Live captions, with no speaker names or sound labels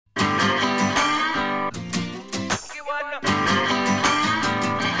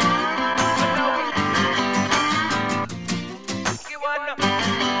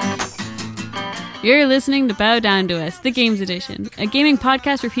You're listening to Bow Down to Us, the Games Edition, a gaming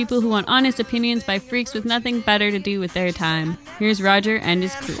podcast for people who want honest opinions by freaks with nothing better to do with their time. Here's Roger and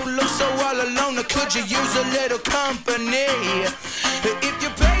his crew.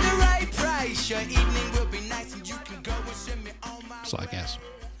 Slack ass.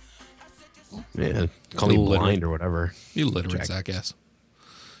 Yeah, call me blind or whatever. You literate sack ass.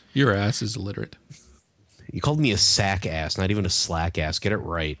 Your ass is illiterate. You called me a sack ass, not even a slack ass. Get it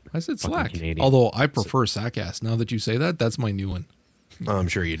right. I said Fucking slack. Canadian. Although I prefer sack ass. Now that you say that, that's my new one. Oh, I'm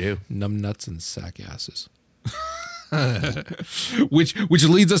sure you do. Numb nuts and sack asses. which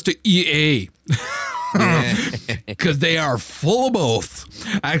leads us to EA. Because they are full of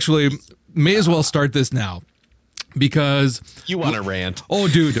both. Actually, may as well start this now. Because you want to rant. Oh,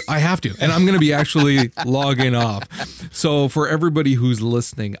 dude, I have to. And I'm going to be actually logging off. So for everybody who's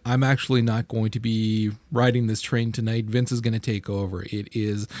listening, I'm actually not going to be riding this train tonight. Vince is going to take over. It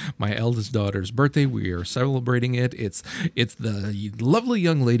is my eldest daughter's birthday. We are celebrating it. It's the lovely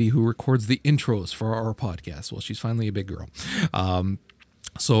young lady who records the intros for our podcast. Well, she's finally a big girl.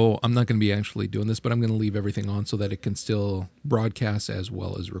 So I'm not going to be actually doing this, but I'm going to leave everything on so that it can still broadcast as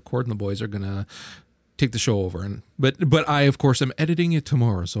well as record. And the boys are going to take the show over, but I of course am editing it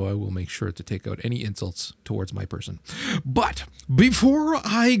tomorrow, so I will make sure to take out any insults towards my person. But before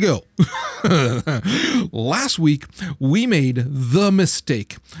I go, last week we made the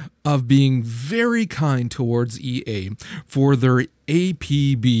mistake of being very kind towards EA for their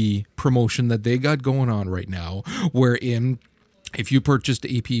APB promotion that they got going on right now, wherein if you purchased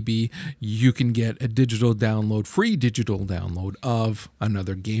APB, you can get a digital download, free digital download of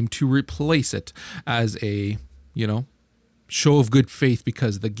another game to replace it as a, show of good faith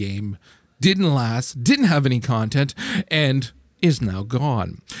because the game didn't last, didn't have any content, and is now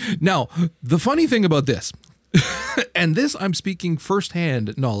gone. Now, the funny thing about this, and this I'm speaking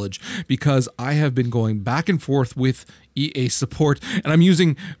firsthand knowledge because I have been going back and forth with EA support, and I'm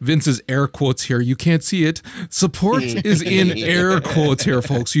using Vince's air quotes here. You can't see it. Support is in air quotes here,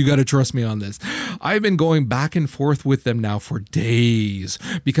 folks. You got to trust me on this. I've been going back and forth with them now for days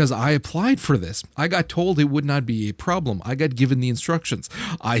because I applied for this. I got told it would not be a problem. I got given the instructions.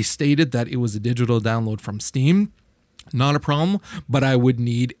 I stated that it was a digital download from Steam. Not a problem, but I would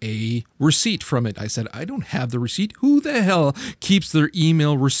need a receipt from it. I said, I don't have the receipt. Who the hell keeps their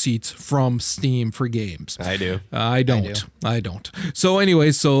email receipts from Steam for games? I do. I don't. So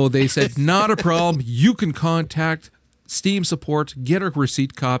anyway, so they said, not a problem. You can contact Steam support, get a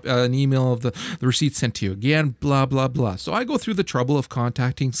receipt copy, an email of the receipt sent to you again, blah, blah, blah. So I go through the trouble of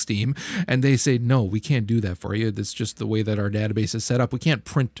contacting Steam, and they say, no, we can't do that for you. That's just the way that our database is set up. We can't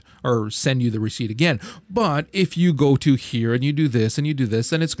print or send you the receipt again. But if you go to here and you do this,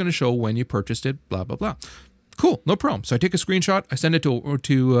 then it's going to show when you purchased it, blah, blah, blah. Cool, no problem. So I take a screenshot, I send it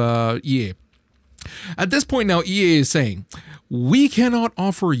to EA. At this point now, EA is saying, we cannot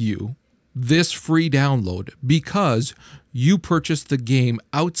offer you this free download because you purchased the game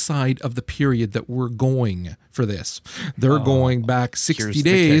outside of the period that we're going for this. They're going back 60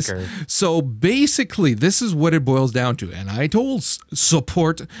 days. So basically, this is what it boils down to. And I told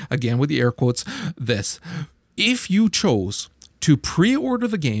support, again with the air quotes, this. If you chose to pre-order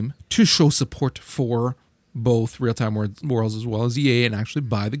the game to show support for both Real-Time Worlds as well as EA and actually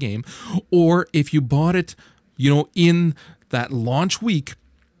buy the game, or if you bought it, in that launch week,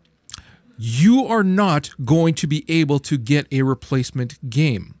 you are not going to be able to get a replacement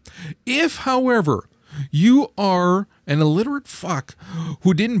game. If, however, you are an illiterate fuck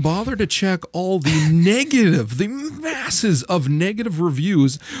who didn't bother to check all the masses of negative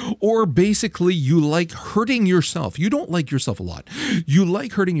reviews, or basically you like hurting yourself. You don't like yourself a lot. You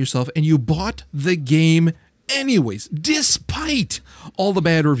like hurting yourself, and you bought the game anyways, despite all the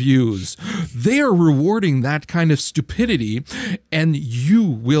bad reviews. They are rewarding that kind of stupidity, and you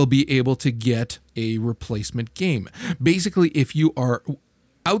will be able to get a replacement game. Basically, if you are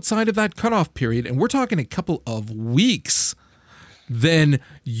outside of that cutoff period, and we're talking a couple of weeks, then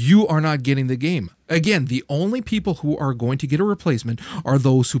you are not getting the game. Again, the only people who are going to get a replacement are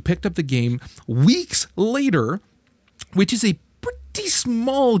those who picked up the game weeks later, which is a pretty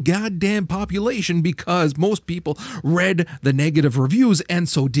small goddamn population because most people read the negative reviews and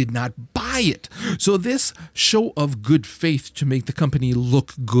so did not buy it. So this show of good faith to make the company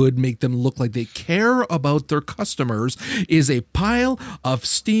look good, make them look like they care about their customers, is a pile of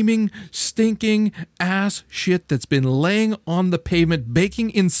steaming, stinking ass shit that's been laying on the pavement,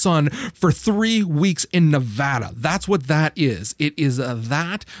 baking in sun for 3 weeks in Nevada. That's what that is. It is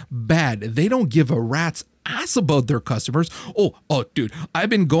that bad. They don't give a rat's ass about their customers. Oh, dude,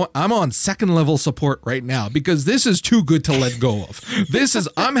 I'm on second level support right now because this is too good to let go of.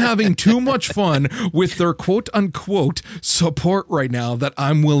 I'm having too much fun with their quote unquote support right now that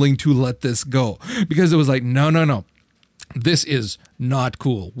I'm willing to let this go, because it was like, no. This is not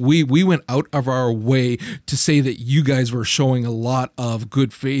cool. We went out of our way to say that you guys were showing a lot of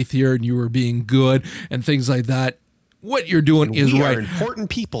good faith here and you were being good and things like that. What you're doing is right. We are important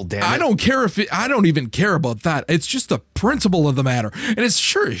people, damn it. I don't even care about that. It's just the principle of the matter. And it's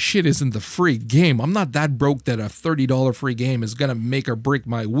sure as shit isn't the free game. I'm not that broke that a $30 free game is going to make or break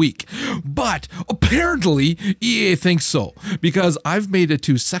my week. But apparently EA thinks so, because I've made it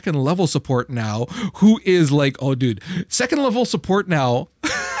to second level support now, who is like, oh dude, second level support now.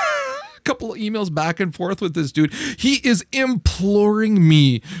 Couple of emails back and forth with this dude. He is imploring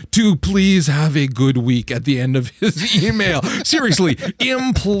me to please have a good week at the end of his email. Seriously,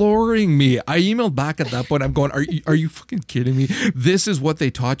 imploring me. I emailed back at that point. I'm going, are you fucking kidding me? This is what they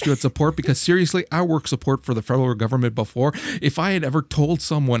taught you at support? Because seriously, I worked support for the federal government before. If I had ever told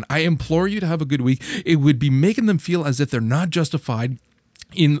someone, I implore you to have a good week, it would be making them feel as if they're not justified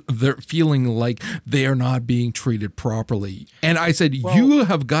in their feeling like they are not being treated properly. And I said, you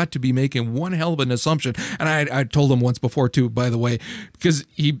have got to be making one hell of an assumption. And I told him once before too, by the way, because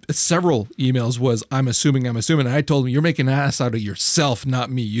several emails was, I'm assuming. And I told him, you're making an ass out of yourself, not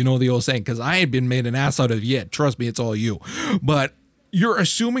me. You know the old saying, because I ain't been made an ass out of yet. Trust me, it's all you. But you're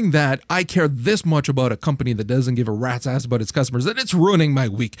assuming that I care this much about a company that doesn't give a rat's ass about its customers, that it's ruining my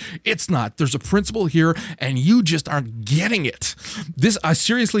week. It's not. There's a principle here, and you just aren't getting it.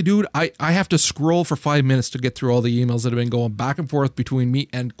 Seriously, dude, I have to scroll for 5 minutes to get through all the emails that have been going back and forth between me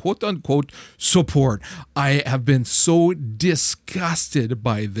and quote-unquote support. I have been so disgusted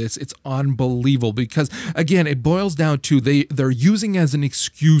by this. It's unbelievable because, again, it boils down to they're using as an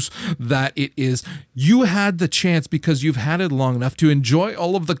excuse that it is, you had the chance because you've had it long enough to enjoy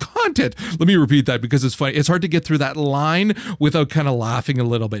all of the content. Let me repeat that because it's funny. It's hard to get through that line without kind of laughing a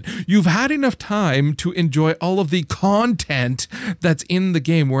little bit. You've had enough time to enjoy all of the content that's in the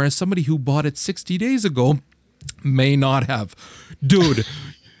game, whereas somebody who bought it 60 days ago may not have. Dude,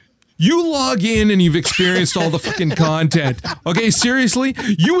 you log in and you've experienced all the fucking content. Okay, seriously?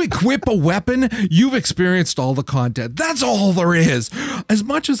 You equip a weapon, you've experienced all the content. That's all there is. As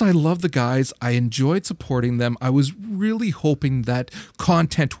much as I love the guys, I enjoyed supporting them. I was really hoping that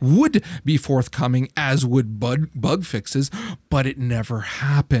content would be forthcoming, as would bug fixes, but it never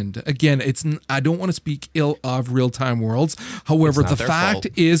happened. Again, I don't want to speak ill of Real-Time Worlds. However, the fact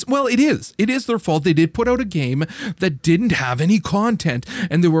is, well, it is. It is their fault. They did put out a game that didn't have any content,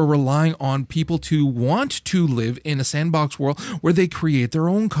 and they were relying on people to want to live in a sandbox world where they create their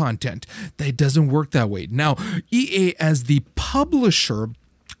own content. That doesn't work that way. Now, EA as the publisher,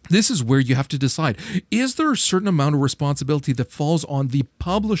 this is where you have to decide, is there a certain amount of responsibility that falls on the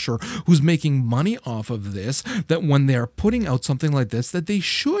publisher who's making money off of this, that when they're putting out something like this, that they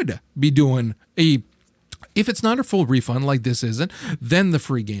should be doing if it's not a full refund like this isn't, then the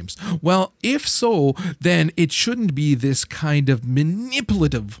free games. Well, if so, then it shouldn't be this kind of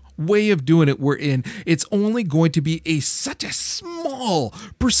manipulative way of doing it wherein it's only going to be such a small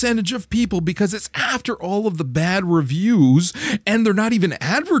percentage of people because it's after all of the bad reviews and they're not even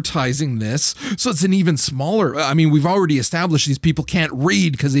advertising this, so it's an even smaller. I mean, we've already established these people can't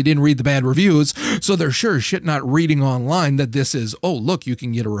read because they didn't read the bad reviews, so they're sure as shit not reading online that this is, oh look, you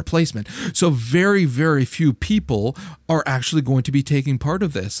can get a replacement. So very, very few people are actually going to be taking part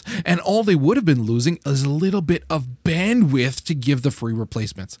of this, and all they would have been losing is a little bit of bandwidth to give the free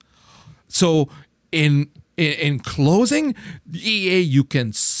replacements. So in closing, EA, you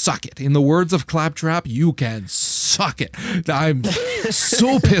can suck it. In the words of Claptrap, you can suck it. I'm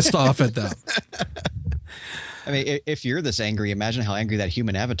so pissed off at them. I mean, if you're this angry, imagine how angry that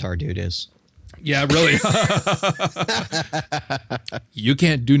human avatar dude is. Yeah, really. You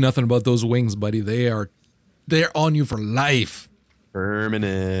can't do nothing about those wings, buddy. They're on you for life.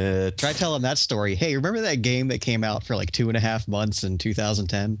 Permanent. Try telling that story. Hey, remember that game that came out for like 2.5 months in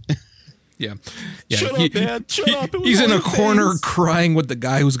 2010? Yeah. Shut up, man. Shut up. He's in a corner crying with the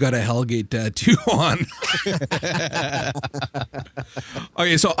guy who's got a Hellgate tattoo on.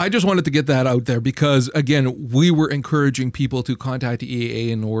 Okay, so I just wanted to get that out there because, again, we were encouraging people to contact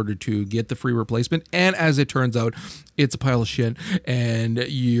EA in order to get the free replacement. And as it turns out, it's a pile of shit. And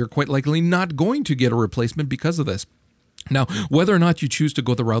you're quite likely not going to get a replacement because of this. Now, whether or not you choose to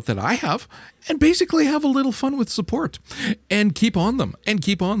go the route that I have and basically have a little fun with support and keep on them.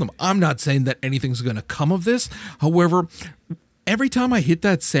 I'm not saying that anything's going to come of this. However, every time I hit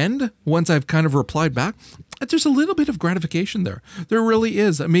that send, once I've kind of replied back, there's a little bit of gratification there. There really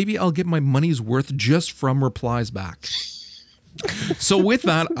is. Maybe I'll get my money's worth just from replies back. So with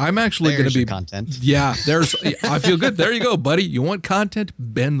that, I'm actually going to be content. Yeah, I feel good. There you go, buddy. You want content?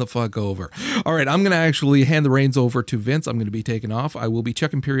 Bend the fuck over. All right, I'm going to actually hand the reins over to Vince. I'm going to be taking off. I will be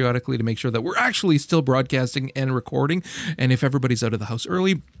checking periodically to make sure that we're actually still broadcasting and recording. And if everybody's out of the house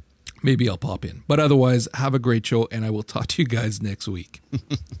early, maybe I'll pop in. But otherwise, have a great show, and I will talk to you guys next week.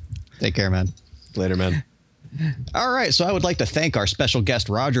 Take care, man. Later, man. All right, so I would like to thank our special guest,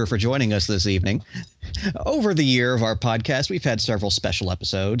 Roger, for joining us this evening. Over the year of our podcast, we've had several special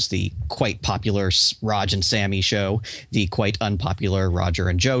episodes. The quite popular Raj and Sammy show, the quite unpopular Roger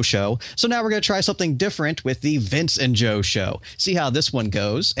and Joe show. So now we're going to try something different with the Vince and Joe show. See how this one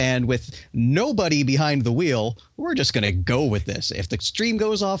goes. And with nobody behind the wheel, we're just going to go with this. If the stream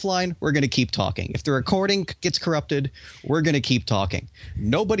goes offline, we're going to keep talking. If the recording gets corrupted, we're going to keep talking.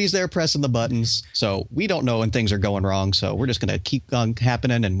 Nobody's there pressing the buttons, so we don't know when things are going wrong. So we're just going to keep on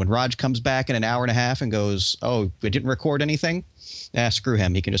happening. And when Raj comes back in an hour and a half and goes, oh, we didn't record anything, screw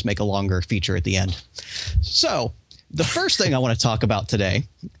him. He can just make a longer feature at the end. So the first thing I want to talk about today.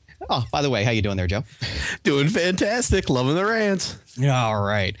 Oh, by the way, how you doing there, Joe? Doing fantastic. Loving the rants. All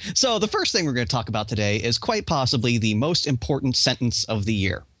right. So the first thing we're going to talk about today is quite possibly the most important sentence of the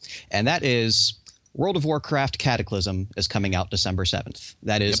year. And that is World of Warcraft Cataclysm is coming out December 7th.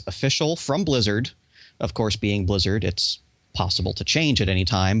 That is official from Blizzard. Of course, being Blizzard, it's possible to change at any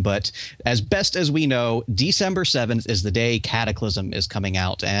time. But as best as we know, December 7th is the day Cataclysm is coming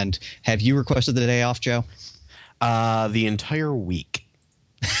out. And have you requested the day off, Joe? The entire week.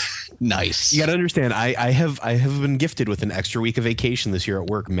 Nice. You got to understand, I have been gifted with an extra week of vacation this year at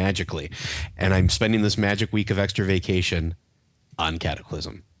work magically, and I'm spending this magic week of extra vacation on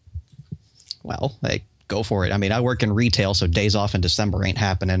Cataclysm. Well, hey, go for it. I mean, I work in retail, so days off in December ain't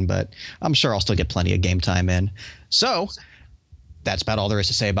happening, but I'm sure I'll still get plenty of game time in. So that's about all there is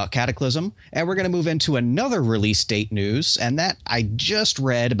to say about Cataclysm. And we're going to move into another release date news, and that I just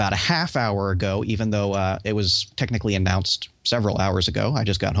read about a half hour ago, even though it was technically announced several hours ago. I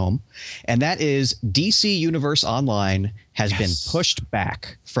just got home. And that is DC Universe Online has been pushed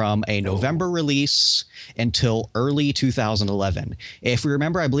back from a November release until early 2011. If we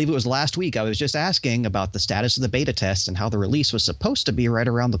remember, I believe it was last week, I was just asking about the status of the beta test and how the release was supposed to be right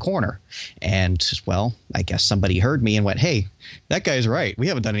around the corner. And, well, I guess somebody heard me and went, hey, that guy's right. We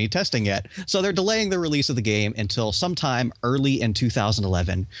haven't done any testing yet. So they're delaying the release of the game until sometime early in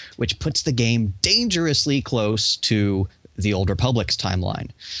 2011, which puts the game dangerously close to the Old Republic's timeline.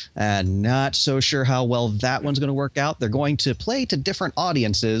 Not so sure how well that one's going to work out. They're going to play to different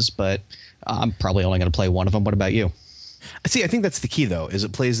audiences, but I'm probably only going to play one of them. What about you? See, I think that's the key, though, is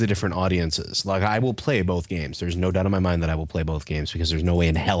it plays the different audiences. Like, I will play both games. There's no doubt in my mind that I will play both games because there's no way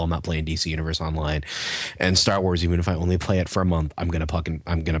in hell I'm not playing DC Universe Online and Star Wars. Even if I only play it for a month, I'm gonna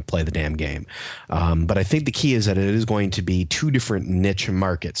play the damn game. But I think the key is that it is going to be two different niche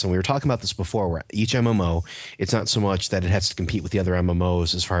markets. And we were talking about this before, where each MMO, it's not so much that it has to compete with the other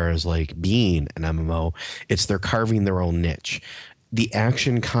MMOs as far as like being an MMO. It's they're carving their own niche. The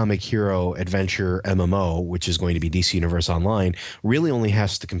action comic hero adventure MMO, which is going to be DC Universe Online, really only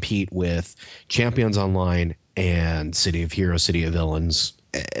has to compete with Champions Online and City of Heroes, City of Villains,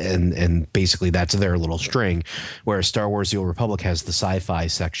 and basically that's their little string, whereas Star Wars The Old Republic has the sci-fi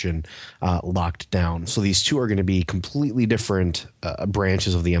section locked down. So these two are going to be completely different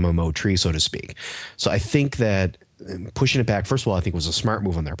branches of the MMO tree, so to speak. So I think that pushing it back, first of all, I think was a smart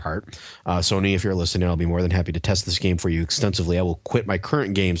move on their part. Sony, if you're listening, I'll be more than happy to test this game for you extensively. I will quit my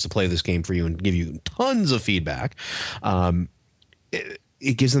current games to play this game for you and give you tons of feedback.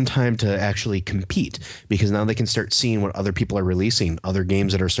 It gives them time to actually compete because now they can start seeing what other people are releasing, other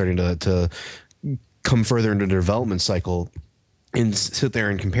games that are starting to come further into the development cycle, and sit there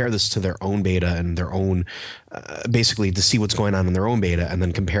and compare this to their own beta and their own, basically to see what's going on in their own beta and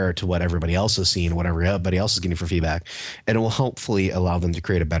then compare it to what everybody else is seeing, what everybody else is getting for feedback. And it will hopefully allow them to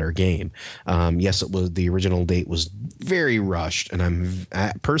create a better game. Yes, it was the original date was very rushed. And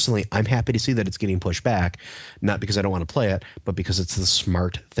I'm happy to see that it's getting pushed back, not because I don't want to play it, but because it's the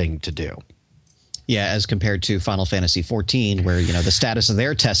smart thing to do. Yeah, as compared to Final Fantasy XIV, where, you know, the status of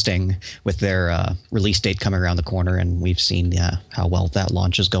their testing with their release date coming around the corner, and we've seen how well that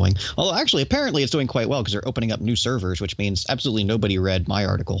launch is going. Although, actually, apparently it's doing quite well because they're opening up new servers, which means absolutely nobody read my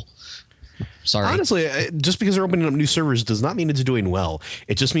article. Sorry. Honestly, just because they're opening up new servers does not mean it's doing well.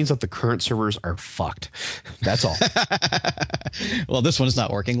 It just means that the current servers are fucked. That's all. Well, this one's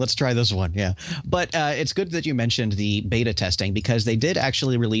not working. Let's try this one. Yeah. But it's good that you mentioned the beta testing, because they did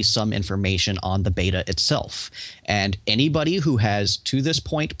actually release some information on the beta itself. And anybody who has to this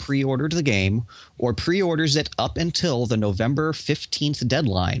point pre-ordered the game or pre-orders it up until the November 15th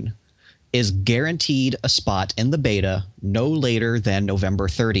deadline is guaranteed a spot in the beta no later than November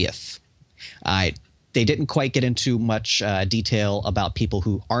 30th. They didn't quite get into much detail about people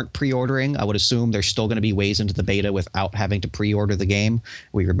who aren't pre-ordering. I would assume there's still going to be ways into the beta without having to pre-order the game.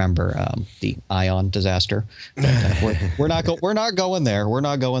 We remember the Ion disaster. We're not going there. We're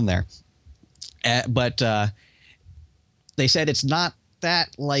not going there. But they said it's not that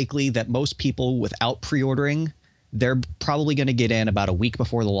likely that most people without pre-ordering, they're probably going to get in about a week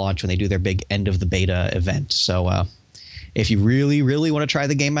before the launch when they do their big end of the beta event. So if you really, really want to try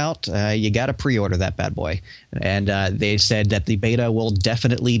the game out, you got to pre-order that bad boy. And they said that the beta will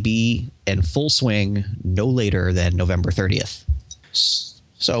definitely be in full swing no later than November 30th.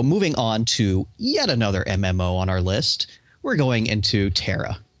 So moving on to yet another MMO on our list, we're going into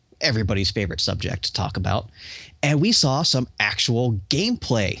TERA, everybody's favorite subject to talk about. And we saw some actual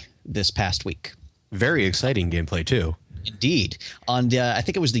gameplay this past week. Very exciting gameplay, too. Indeed. On I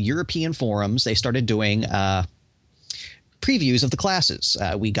think it was the European forums, they started doing previews of the classes.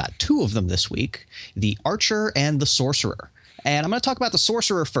 We got 2 of them this week, the Archer and the Sorcerer. And I'm going to talk about the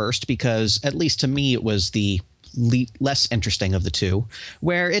Sorcerer first because, at least to me, it was the less interesting of the 2,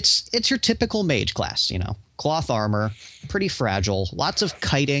 where it's your typical mage class, you know, cloth armor, pretty fragile, lots of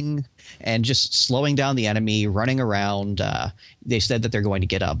kiting and just slowing down the enemy, running around. They said that they're going to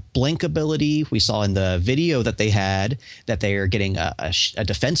get a blink ability. We saw in the video that they had that they are getting a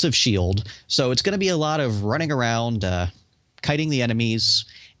defensive shield. So it's going to be a lot of running around, kiting the enemies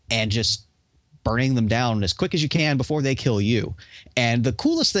and just burning them down as quick as you can before they kill you. And the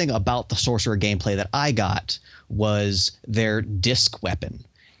coolest thing about the Sorcerer gameplay that I got was their disc weapon,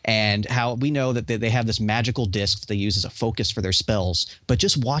 and how we know that they have this magical disc that they use as a focus for their spells. But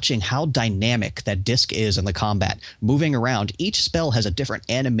just watching how dynamic that disc is in the combat, moving around, each spell has a different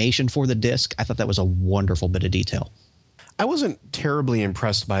animation for the disc. I thought that was a wonderful bit of detail. I wasn't terribly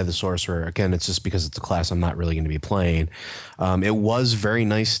impressed by the Sorcerer. Again, it's just because it's a class I'm not really going to be playing. It was very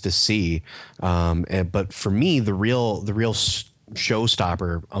nice to see, but for me, the real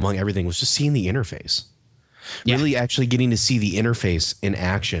showstopper among everything was just seeing the interface. Yeah. Really actually getting to see the interface in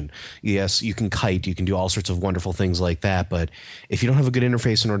action. Yes, you can kite, you can do all sorts of wonderful things like that, but if you don't have a good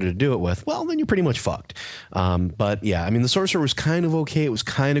interface in order to do it with, well, then you're pretty much fucked. But yeah, I mean, the Sorcerer was kind of okay. It was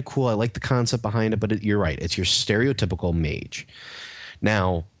kind of cool. I like the concept behind it, but you're right. It's your stereotypical mage.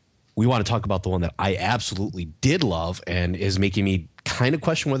 Now, we want to talk about the one that I absolutely did love and is making me kind of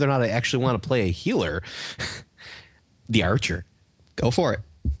question whether or not I actually want to play a healer. The Archer. Go for it.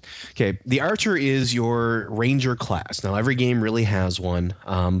 Okay, the Archer is your ranger class. Now, every game really has one,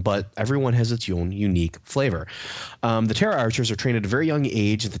 but everyone has its own unique flavor. The TERA Archers are trained at a very young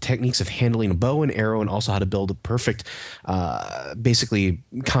age at the techniques of handling a bow and arrow, and also how to build a perfect, basically,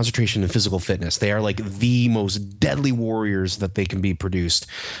 concentration and physical fitness. They are like the most deadly warriors that they can be produced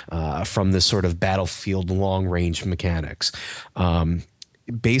from this sort of battlefield long-range mechanics.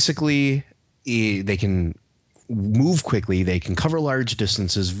 Basically, they can move quickly, they can cover large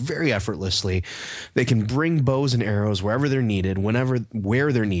distances very effortlessly, they can bring bows and arrows wherever they're needed,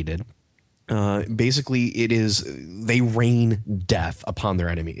 where they're needed. Basically, they rain death upon their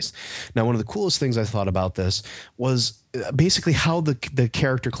enemies. Now, one of the coolest things I thought about this was basically how the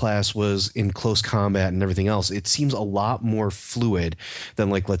character class was in close combat and everything else. It seems a lot more fluid than,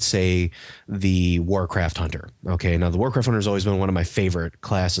 like, let's say, the Warcraft Hunter. Okay, now the Warcraft Hunter has always been one of my favorite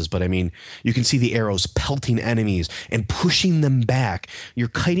classes, but I mean, you can see the arrows pelting enemies and pushing them back. You're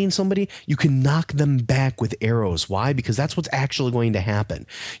kiting somebody, you can knock them back with arrows. Why? Because that's what's actually going to happen.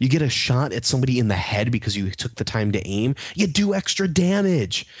 You get a shot at somebody in the head because you took the time to aim, you do extra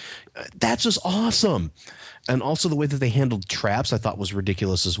damage. That's just awesome. And also the way that they handled traps I thought was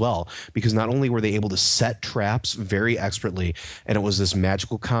ridiculous as well, because not only were they able to set traps very expertly, and it was this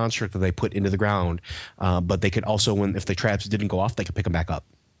magical construct that they put into the ground, but they could also, if the traps didn't go off, they could pick them back up.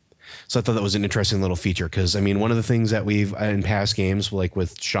 So I thought that was an interesting little feature, because, I mean, one of the things that we've, in past games, like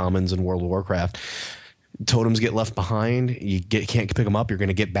with Shamans and World of Warcraft, totems get left behind, can't pick them up, you're going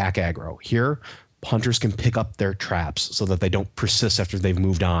to get back aggro. Here, hunters can pick up their traps so that they don't persist after they've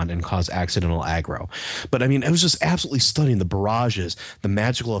moved on and cause accidental aggro. But I mean, it was just absolutely stunning. The barrages, the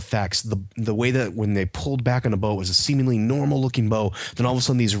magical effects, the way that when they pulled back on a bow, it was a seemingly normal looking bow. Then all of a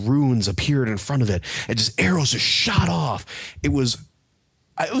sudden these runes appeared in front of it and just arrows just shot off.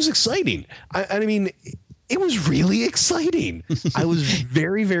 It was exciting. I mean, it was really exciting. I was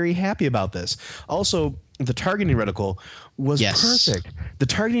very, very happy about this. Also, the targeting reticle was perfect. The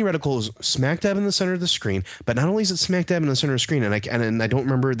targeting reticle is smack dab in the center of the screen, but not only is it smack dab in the center of the screen, and I don't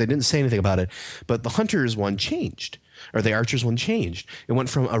remember, they didn't say anything about it, but the hunter's one changed. Or the archer's one changed. It went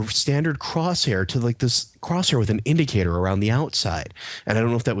from a standard crosshair to like this crosshair with an indicator around the outside. And I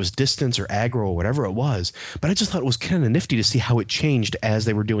don't know if that was distance or aggro or whatever it was, but I just thought it was kind of nifty to see how it changed as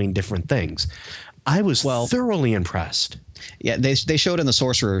they were doing different things. I was thoroughly impressed. Yeah, they showed in the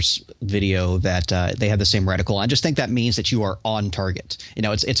Sorcerer's video that they had the same reticle. I just think that means that you are on target. You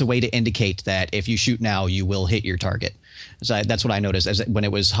know, it's a way to indicate that if you shoot now, you will hit your target. So that's what I noticed. As when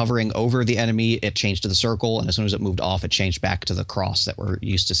it was hovering over the enemy, it changed to the circle, and as soon as it moved off, it changed back to the cross that we're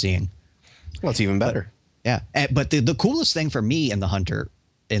used to seeing. Well, it's even better. But the coolest thing for me in the Hunter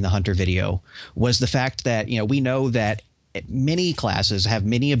video was the fact that, you know, we know that many classes have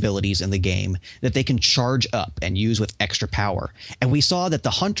many abilities in the game that they can charge up and use with extra power. And we saw that the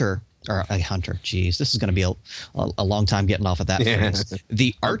Hunter, geez, this is going to be a long time getting off of that phrase.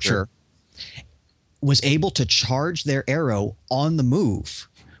 The Archer was able to charge their arrow on the move,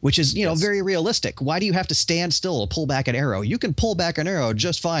 which is, you know, very realistic. Why do you have to stand still to pull back an arrow? You can pull back an arrow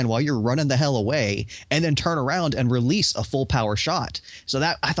just fine while you're running the hell away and then turn around and release a full power shot. So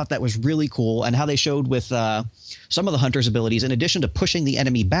that, I thought that was really cool. And how they showed with some of the Hunter's abilities, in addition to pushing the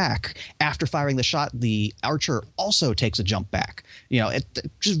enemy back after firing the shot, the Archer also takes a jump back. You know, it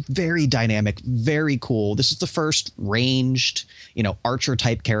just very dynamic, very cool. This is the first ranged, you know, Archer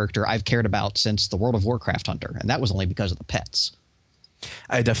type character I've cared about since the World of Warcraft Hunter. And that was only because of the pets.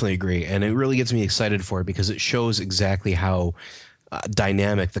 I definitely agree. And it really gets me excited for it because it shows exactly how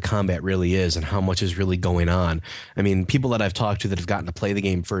dynamic the combat really is and how much is really going on. I mean, people that I've talked to that have gotten to play the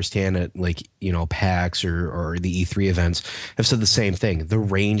game firsthand at, like, you know, PAX or the E3 events have said the same thing. The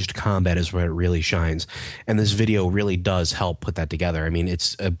ranged combat is where it really shines. And this video really does help put that together. I mean,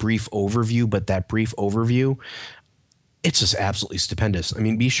 it's a brief overview, but that brief overview, it's just absolutely stupendous. I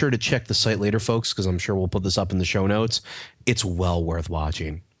mean, be sure to check the site later, folks, because I'm sure we'll put this up in the show notes. It's well worth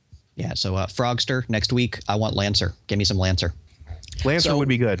watching. Yeah, so Frogster, next week, I want Lancer. Give me some Lancer. Lancer would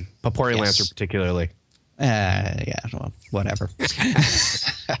be good. Papori Lancer particularly. Yeah, well, whatever.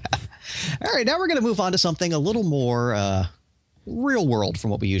 All right, now we're going to move on to something a little more real world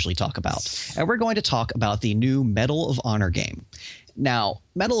from what we usually talk about. And we're going to talk about the new Medal of Honor game. Now,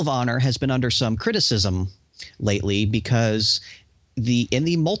 Medal of Honor has been under some criticism lately because in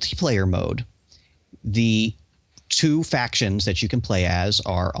the multiplayer mode, the two factions that you can play as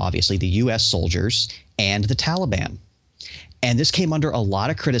are obviously the U.S. soldiers and the Taliban. And this came under a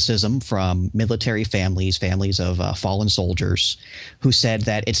lot of criticism from military families of fallen soldiers, who said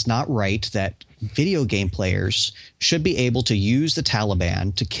that it's not right that video game players should be able to use the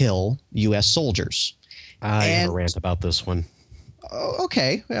Taliban to kill U.S. soldiers. I have a rant about this one.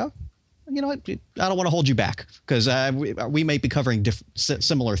 Okay, yeah. You know what? I don't want to hold you back because we may be covering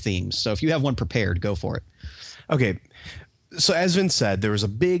similar themes. So if you have one prepared, go for it. Okay. So as Vince said, there was a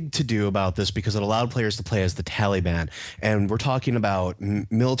big to-do about this because it allowed players to play as the Taliban. And we're talking about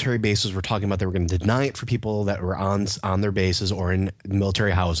military bases. We're talking about they were going to deny it for people that were on their bases or in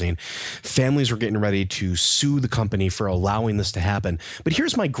military housing. Families were getting ready to sue the company for allowing this to happen. But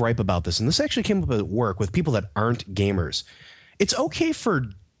here's my gripe about this. And this actually came up at work with people that aren't gamers. It's okay for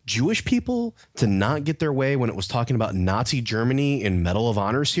Jewish people to not get their way when it was talking about Nazi Germany in Medal of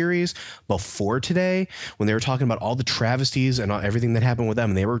Honor series before today, when they were talking about all the travesties and everything that happened with them,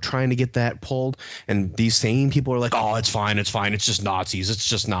 and they were trying to get that pulled. And these same people are like, oh, it's fine. It's just Nazis. It's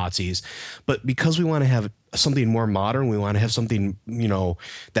just Nazis. But because we want to have something more modern, we want to have something, you know,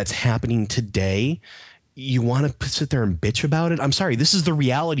 that's happening today, you want to sit there and bitch about it? I'm sorry. This is the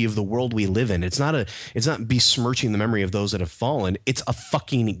reality of the world we live in. It's not besmirching the memory of those that have fallen. It's a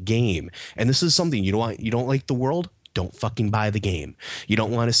fucking game. And this is something you don't like the world? Don't fucking buy the game. You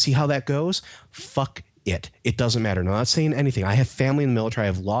don't want to see how that goes? Fuck it. It doesn't matter. And I'm not saying anything. I have family in the military.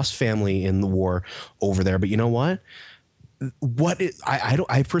 I have lost family in the war over there. But you know what?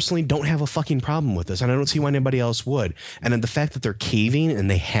 I personally don't have a fucking problem with this, and I don't see why anybody else would. And then the fact that they're caving and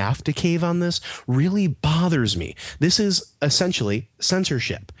they have to cave on this really bothers me. This is essentially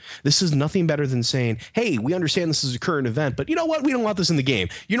censorship. This is nothing better than saying, hey, we understand this is a current event, but you know what? We don't want this in the game.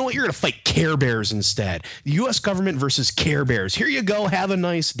 You know what? You're going to fight Care Bears instead. The U.S. government versus Care Bears. Here you go. Have a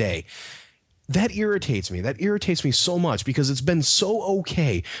nice day. that irritates me. That irritates me so much because it's been so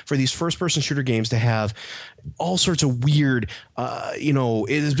okay for these first-person shooter games to have all sorts of weird,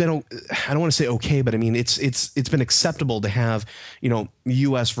 it has been, I don't want to say okay, but I mean, it's been acceptable to have,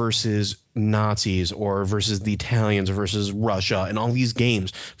 US versus Nazis or versus the Italians or versus Russia and all these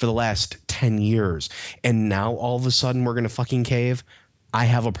games for the last 10 years. And now all of a sudden we're going to fucking cave. I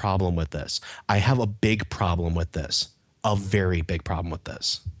have a problem with this. I have a big problem with this. A very big problem with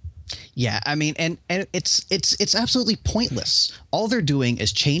this. Yeah, I mean, and it's absolutely pointless. All they're doing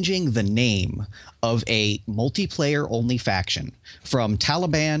is changing the name of a multiplayer only faction from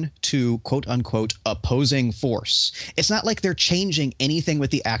Taliban to quote unquote opposing force. It's not like they're changing anything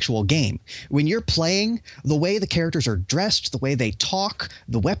with the actual game. When you're playing, the way the characters are dressed, the way they talk,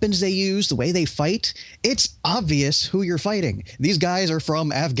 the weapons they use, the way they fight, it's obvious who you're fighting. These guys are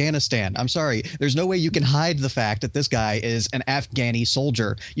from Afghanistan. I'm sorry. There's no way you can hide the fact that this guy is an Afghani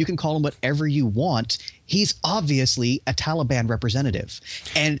soldier. You can call him whatever you want. He's obviously a Taliban representative.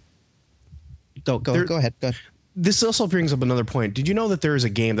 And Go ahead. This also brings up another point. Did you know that there is a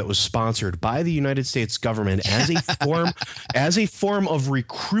game that was sponsored by the United States government as a form of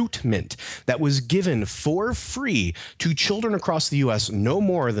recruitment that was given for free to children across the U.S. no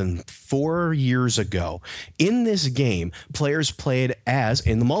more than 4 years ago? In this game, players played as,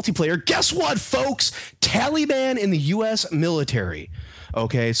 in the multiplayer, guess what, folks? Taliban in the U.S. military.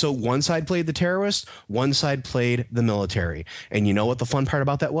 Okay, so one side played the terrorists, one side played the military. And you know what the fun part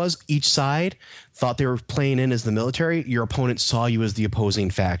about that was? Each side thought they were playing in as the military. Your opponent saw you as the opposing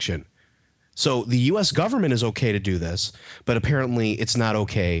faction. So the U.S. government is okay to do this, but apparently it's not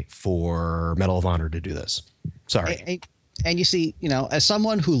okay for Medal of Honor to do this. Sorry. And you see, as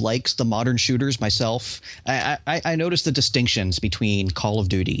someone who likes the modern shooters myself, I noticed the distinctions between Call of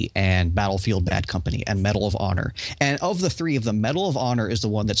Duty and Battlefield Bad Company and Medal of Honor. And of the three of them, Medal of Honor is the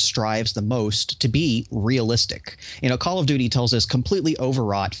one that strives the most to be realistic. Call of Duty tells this completely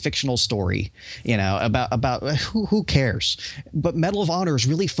overwrought fictional story, about who cares. But Medal of Honor is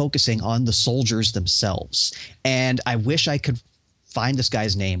really focusing on the soldiers themselves. And I wish I could find this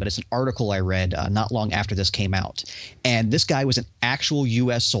guy's name, but it's an article I read not long after this came out. And this guy was an actual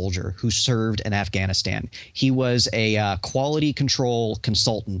U.S. soldier who served in Afghanistan. He was a quality control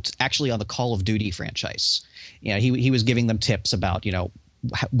consultant, actually on the Call of Duty franchise. He was giving them tips about,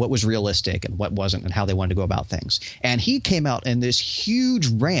 what was realistic and what wasn't and how they wanted to go about things. And he came out in this huge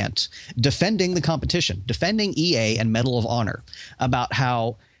rant defending the competition, defending EA and Medal of Honor about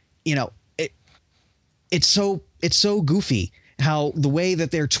how, it's so goofy. How the way that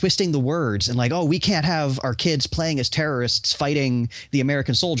they're twisting the words and like, oh, we can't have our kids playing as terrorists fighting the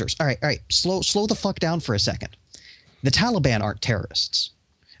American soldiers. All right. Slow the fuck down for a second. The Taliban aren't terrorists.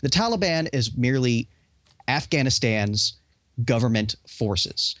 The Taliban is merely Afghanistan's government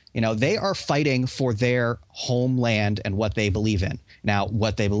forces. They are fighting for their homeland and what they believe in. Now,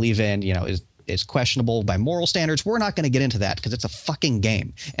 what they believe in, is questionable by moral standards. We're not going to get into that because it's a fucking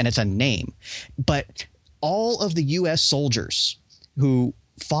game and it's a name. But all of the U.S. soldiers who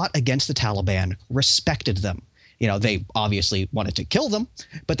fought against the Taliban respected them. They obviously wanted to kill them,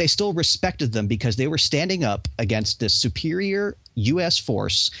 but they still respected them because they were standing up against this superior U.S.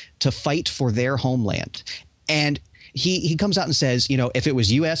 force to fight for their homeland. And he comes out and says, if it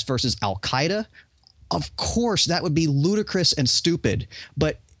was U.S. versus Al-Qaeda, of course that would be ludicrous and stupid.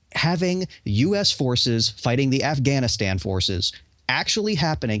 But having U.S. forces fighting the Afghanistan forces actually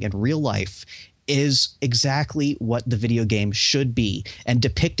happening in real life is exactly what the video game should be, and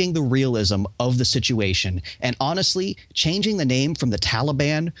depicting the realism of the situation. And honestly, changing the name from the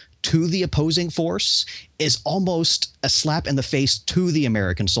Taliban to the opposing force is almost a slap in the face to the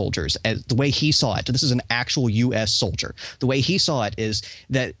American soldiers. As the way he saw it, this is an actual U.S. soldier. The way he saw it is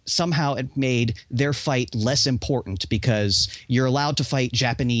that somehow it made their fight less important because you're allowed to fight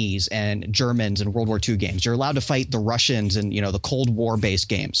Japanese and Germans in World War II games. You're allowed to fight the Russians in, the Cold War-based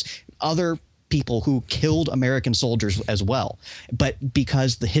games. Other people who killed American soldiers as well. But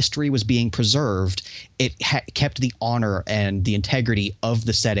because the history was being preserved, it kept the honor and the integrity of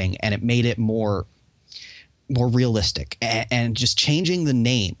the setting, and it made it more realistic. And just changing the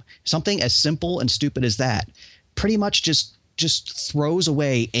name, something as simple and stupid as that, pretty much just throws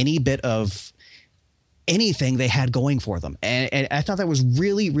away any bit of anything they had going for them. And I thought that was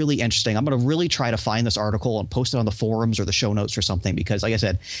really, really interesting. I'm going to really try to find this article and post it on the forums or the show notes or something, because like I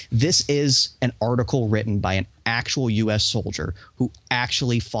said, this is an article written by an actual U.S. soldier who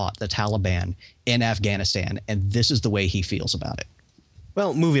actually fought the Taliban in Afghanistan. And this is the way he feels about it.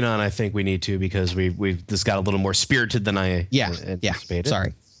 Well, moving on, I think we need to, because we've this got a little more spirited than I anticipated.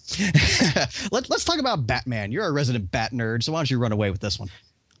 Sorry. Let's talk about Batman. You're a resident Bat nerd, so why don't you run away with this one?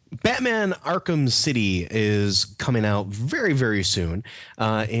 Batman Arkham City is coming out very, very soon.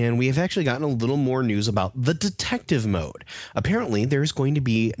 And we have actually gotten a little more news about the detective mode. Apparently, there's going to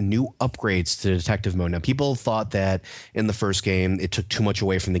be new upgrades to detective mode. Now, people thought that in the first game, it took too much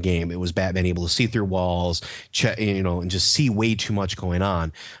away from the game. It was Batman able to see through walls, and just see way too much going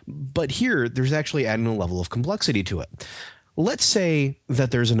on. But here, there's actually adding a level of complexity to it. Let's say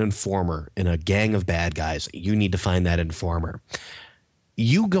that there's an informer in a gang of bad guys. You need to find that informer.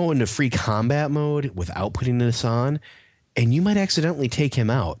 You go into free combat mode without putting this on, and you might accidentally take him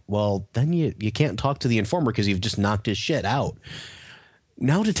out. Well, then you can't talk to the informer because you've just knocked his shit out.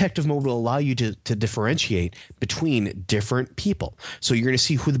 Now detective mode will allow you to differentiate between different people. So you're going to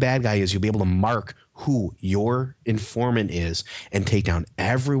see who the bad guy is. You'll be able to mark who your informant is and take down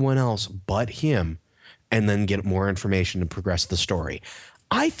everyone else but him, and then get more information to progress the story.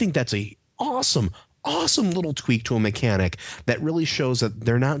 I think that's a awesome little tweak to a mechanic that really shows that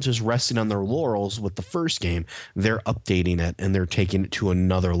they're not just resting on their laurels with the first game. They're updating it and they're taking it to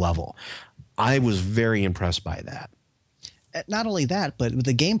another level. I was very impressed by that. Not only that, but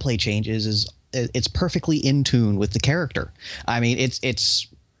the gameplay changes is it's perfectly in tune with the character. I mean, it's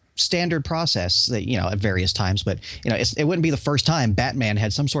standard process that, at various times, but it wouldn't be the first time Batman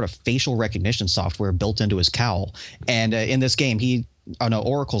had some sort of facial recognition software built into his cowl. And in this game,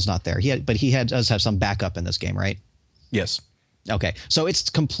 Oracle's not there. Does have some backup in this game, right? Yes. Okay. So it's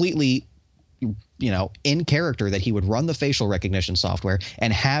completely, in character that he would run the facial recognition software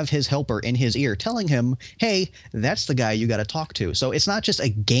and have his helper in his ear telling him, hey, that's the guy you got to talk to. So it's not just a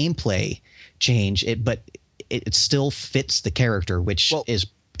gameplay change, but it still fits the character, which is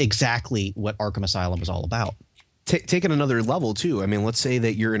exactly what Arkham Asylum is all about. Take it another level too. I mean, let's say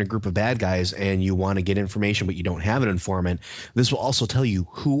that you're in a group of bad guys and you want to get information, but you don't have an informant. This will also tell you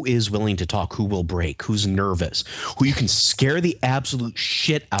who is willing to talk, who will break, who's nervous, who you can scare the absolute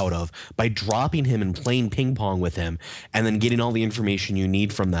shit out of by dropping him and playing ping pong with him, and then getting all the information you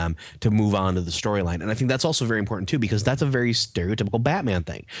need from them to move on to the storyline. And I think that's also very important too, because that's a very stereotypical Batman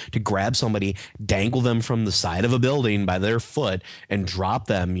thing, to grab somebody, dangle them from the side of a building by their foot, and drop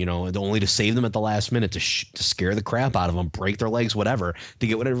them, only to save them at the last minute to scare the crap out of them, break their legs, whatever, to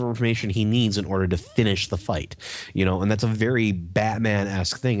get whatever information he needs in order to finish the fight. And that's a very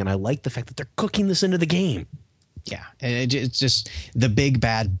Batman-esque thing. And I like the fact that they're cooking this into the game. Yeah, and it's just the big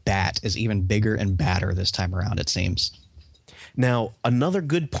bad bat is even bigger and badder this time around, it seems. Now, another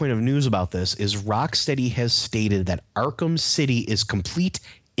good point of news about this is Rocksteady has stated that Arkham City is complete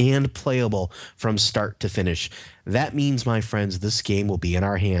and playable from start to finish. That means, my friends, this game will be in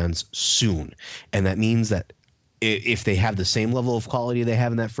our hands soon. And that means that if they have the same level of quality they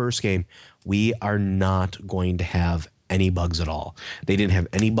have in that first game, we are not going to have any bugs at all. They didn't have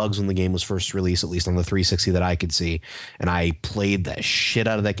any bugs when the game was first released, at least on the 360 that I could see. And I played the shit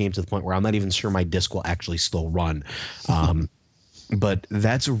out of that game to the point where I'm not even sure my disc will actually still run. But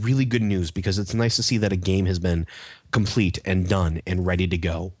that's really good news, because it's nice to see that a game has been complete and done and ready to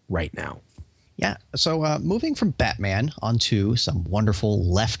go right now. Yeah, so moving from Batman onto some wonderful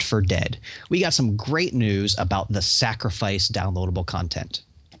Left 4 Dead, we got some great news about the Sacrifice downloadable content.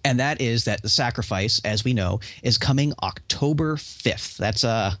 And that is that the Sacrifice, as we know, is coming October 5th. That's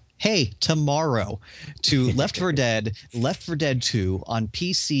tomorrow, to Left 4 Dead, Left 4 Dead 2 on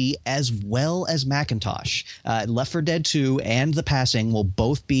PC as well as Macintosh. Left 4 Dead 2 and The Passing will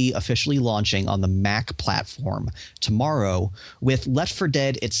both be officially launching on the Mac platform tomorrow, with Left 4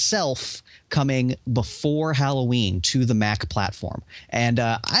 Dead itself coming before Halloween to the Mac platform. And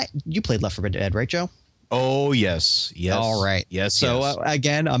you played Left 4 Dead, right, Joe? Oh, yes. All right. Yes. So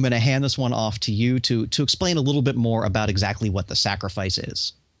again, I'm going to hand this one off to you to explain a little bit more about exactly what the Sacrifice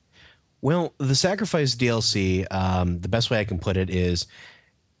is. Well, the Sacrifice DLC, the best way I can put it is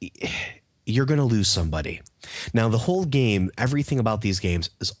you're going to lose somebody. Now, the whole game, everything about these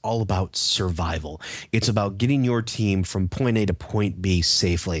games is all about survival. It's about getting your team from point A to point B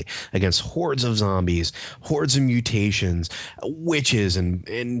safely against hordes of zombies, hordes of mutations, witches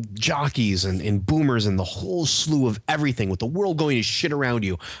and jockeys and boomers and the whole slew of everything. With the world going to shit around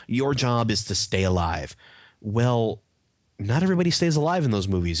you, your job is to stay alive. Well, not everybody stays alive in those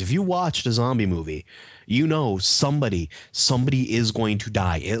movies. If you watched a zombie movie, somebody is going to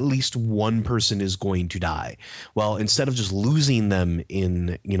die. At least one person is going to die. Well, instead of just losing them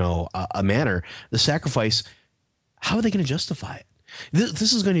in, a manner, the Sacrifice, how are they going to justify it?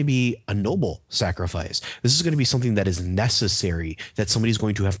 This is going to be a noble sacrifice. This is going to be something that is necessary, that somebody's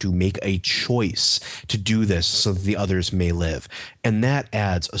going to have to make a choice to do this so that the others may live. And that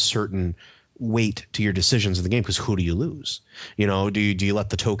adds a certain weight to your decisions in the game, because who do you lose? You know, do you let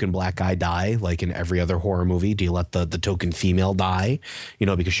the token black guy die like in every other horror movie? Do you let the token female die, you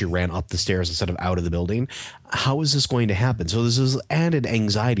know, because she ran up the stairs instead of out of the building? How is this going to happen? So this is added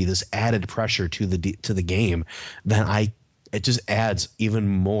anxiety, this added pressure to the game that it just adds even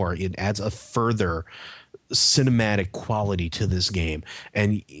more. It adds a further cinematic quality to this game,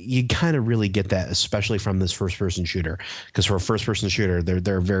 and you kind of really get that, especially from this first-person shooter, because for a first-person shooter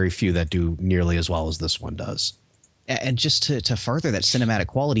there are very few that do nearly as well as this one does. And just to further that cinematic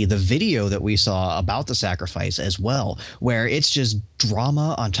quality, the video that we saw about the sacrifice as well, where it's just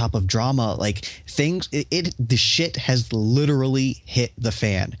drama on top of drama, like the shit has literally hit the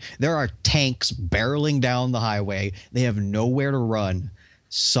fan. There are tanks barreling down the highway. They have nowhere to run.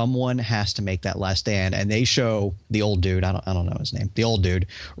 Someone has to make that last stand, and they show the old dude, I don't know his name, the old dude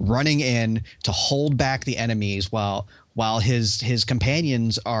running in to hold back the enemies while his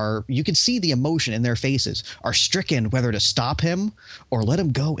companions are, you can see the emotion in their faces, are stricken whether to stop him or let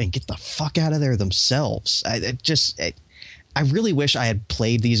him go and get the fuck out of there themselves. I really wish I had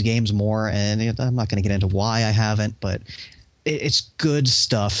played these games more, and I'm not going to get into why I haven't, but it's good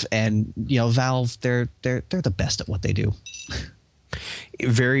stuff. And you know, Valve, they're the best at what they do.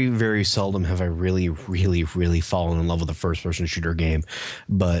 Very, very seldom have I really, really, really fallen in love with a first-person shooter game,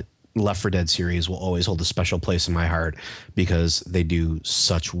 but Left 4 Dead series will always hold a special place in my heart because they do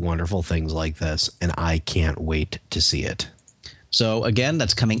such wonderful things like this, and I can't wait to see it. So again,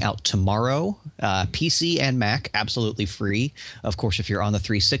 that's coming out tomorrow. PC and Mac, absolutely free. Of course, if you're on the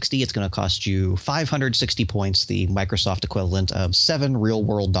 360, it's going to cost you 560 points, the Microsoft equivalent of $7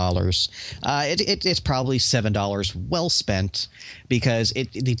 real-world dollars. It's probably $7 well spent because the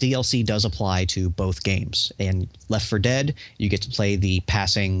DLC does apply to both games. In Left 4 Dead, you get to play the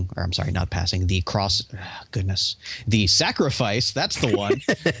the Sacrifice, that's the one.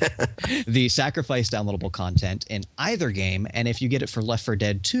 The Sacrifice downloadable content in either game, and if you get it for Left 4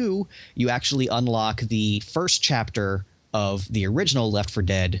 Dead 2, you actually unlock the first chapter of the original Left 4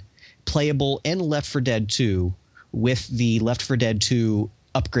 Dead playable in Left 4 Dead 2 with the Left 4 Dead 2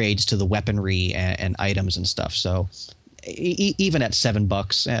 upgrades to the weaponry and items and stuff. So even at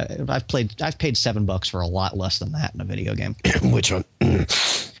 $7, I've paid $7 for a lot less than that in a video game. Which one?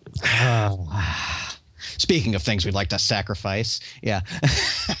 Speaking of things we'd like to sacrifice, yeah.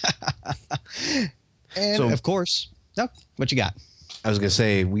 And So- of course, what you got? I was going to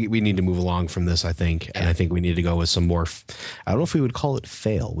say, we need to move along from this, I think. And I think we need to go with some more, I don't know if we would call it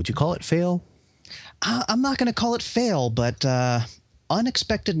fail. Would you call it fail? I'm not going to call it fail, but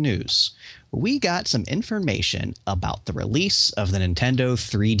unexpected news. We got some information about the release of the Nintendo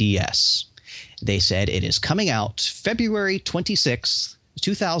 3DS. They said it is coming out February 26th,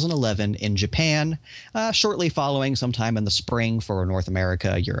 2011 in Japan, shortly following sometime in the spring for North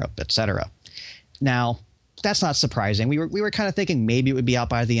America, Europe, etc. Now, that's not surprising. We were kind of thinking maybe it would be out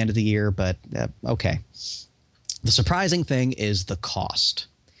by the end of the year, but okay. The surprising thing is the cost.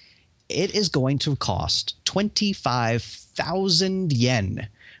 It is going to cost 25,000 yen.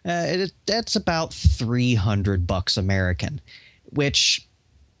 That's about $300 American, which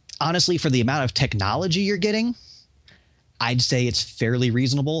honestly, for the amount of technology you're getting, I'd say it's fairly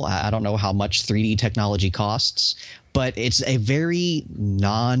reasonable. I don't know how much 3D technology costs, but it's a very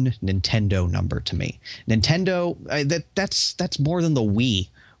non-Nintendo number to me. Nintendo, that's more than the Wii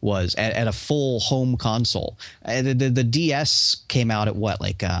was at a full home console. The DS came out at what,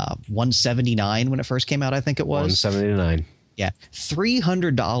 like $179 when it first came out, I think it was. $179. Yeah,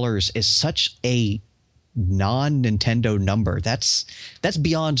 $300 is such a non-Nintendo number. That's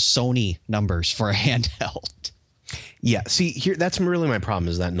beyond Sony numbers for a handheld. Yeah, see, here that's really my problem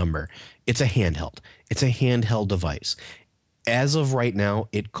is that number. It's a handheld. It's a handheld device. As of right now,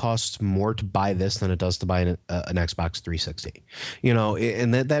 it costs more to buy this than it does to buy an Xbox 360. You know,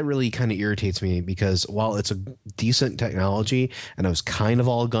 and that really kind of irritates me because while it's a decent technology and I was kind of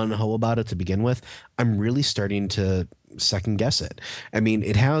all gung-ho about it to begin with, I'm really starting to second guess it. I mean,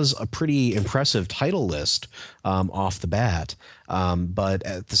 it has a pretty impressive title list off the bat, but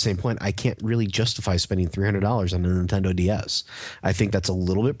at the same point, I can't really justify spending $300 on a Nintendo DS. I think that's a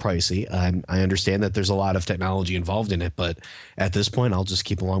little bit pricey. I understand that there's a lot of technology involved in it, but at this point, I'll just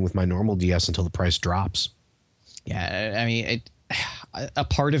keep along with my normal DS until the price drops. Yeah, I mean, a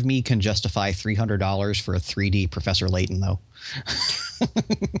part of me can justify $300 for a 3D Professor Layton, though.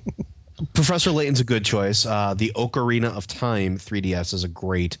 Professor Layton's a good choice. The Ocarina of Time 3DS is a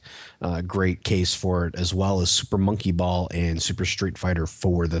great case for it, as well as Super Monkey Ball and Super Street Fighter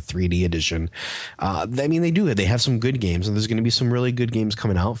for the 3D edition. I mean, they have some good games, and there's going to be some really good games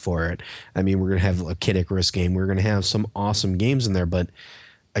coming out for it. I mean, we're going to have a Kid Icarus game. We're going to have some awesome games in there, but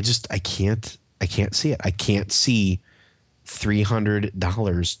I can't see it. I can't see $300,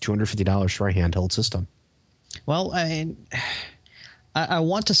 $250 for a handheld system. Well, I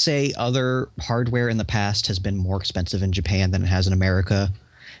want to say other hardware in the past has been more expensive in Japan than it has in America.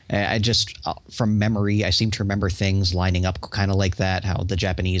 I just, from memory, I seem to remember things lining up kind of like that, how the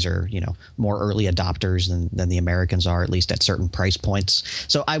Japanese are, more early adopters than the Americans are, at least at certain price points.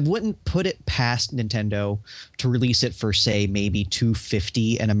 So I wouldn't put it past Nintendo to release it for, say, maybe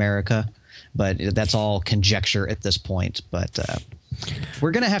 $250 in America. But that's all conjecture at this point. But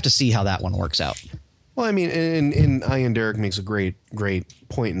we're going to have to see how that one works out. Well, I mean, and Ian Derek makes a great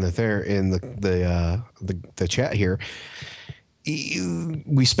point in the chat here.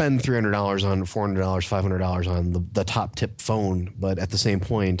 We spend $300 on $400, $500 on the top tip phone, but at the same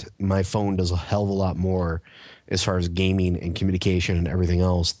point, my phone does a hell of a lot more as far as gaming and communication and everything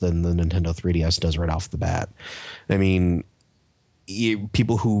else than the Nintendo 3DS does right off the bat. I mean,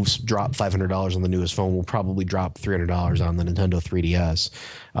 people who drop $500 on the newest phone will probably drop $300 on the Nintendo 3DS.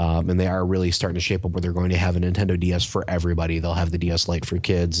 And they are really starting to shape up where they're going to have a Nintendo DS for everybody. They'll have the DS Lite for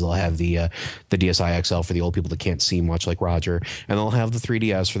kids. They'll have the DSi XL for the old people that can't see much like Roger. And they'll have the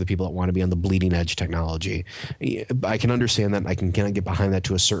 3DS for the people that want to be on the bleeding edge technology. I can understand that. And I can kind of get behind that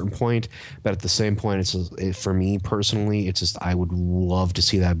to a certain point. But at the same point, for me personally, it's just I would love to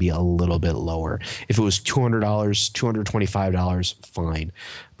see that be a little bit lower. If it was $200, $225, fine.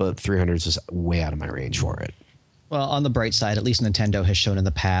 But $300 is just way out of my range for it. Well, on the bright side, at least Nintendo has shown in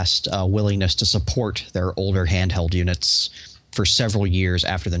the past willingness to support their older handheld units for several years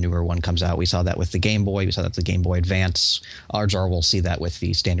after the newer one comes out. We saw that with the Game Boy. We saw that with the Game Boy Advance. Odds are we'll see that with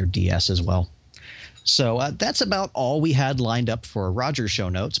the standard DS as well. So that's about all we had lined up for Roger's show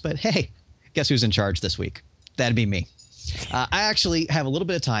notes. But hey, guess who's in charge this week? That'd be me. I actually have a little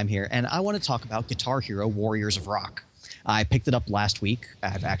bit of time here, and I want to talk about Guitar Hero Warriors of Rock. I picked it up last week.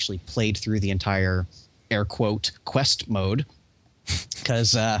 I've actually played through the entire air quote quest mode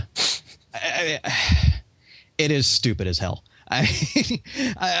because it is stupid as hell.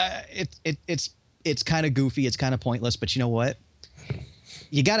 It's kind of goofy. It's kind of pointless. But you know what?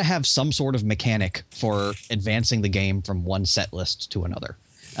 You got to have some sort of mechanic for advancing the game from one set list to another.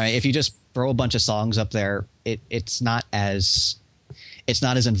 I mean, if you just throw a bunch of songs up there, it's not as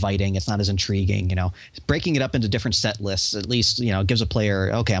inviting. It's not as intriguing. Breaking it up into different set lists at least gives a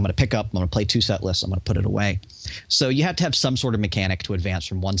player, okay, I'm going to play 2 set lists. I'm going to put it away. So you have to have some sort of mechanic to advance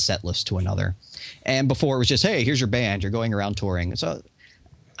from one set list to another. And before it was just, hey, here's your band. You're going around touring. So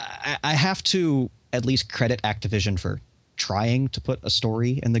I have to at least credit Activision for trying to put a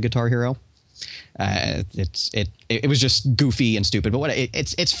story in the Guitar Hero. It was just goofy and stupid, but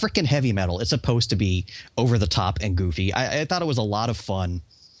it's freaking heavy metal. It's supposed to be over the top and goofy. I thought it was a lot of fun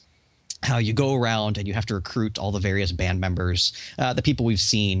how you go around and you have to recruit all the various band members, the people we've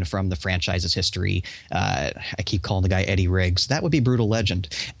seen from the franchise's history. I keep calling the guy Eddie Riggs. That would be Brutal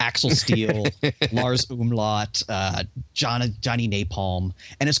Legend. Axel Steele, Lars Umlaut, Johnny Napalm.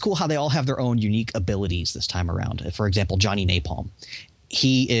 And it's cool how they all have their own unique abilities this time around. For example, Johnny Napalm.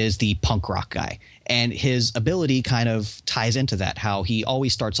 He is the punk rock guy, and his ability kind of ties into that, how he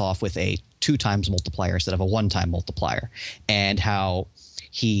always starts off with a 2x multiplier instead of a 1x multiplier, and how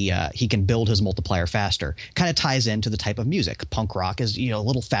he can build his multiplier faster. Kind of ties into the type of music. Punk rock is a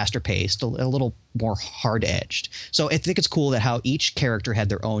little faster paced, a little more hard edged. So I think it's cool that how each character had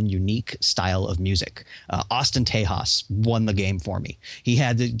their own unique style of music. Austin Tejas won the game for me. He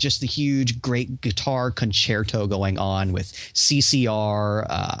had just the huge, great guitar concerto going on with CCR.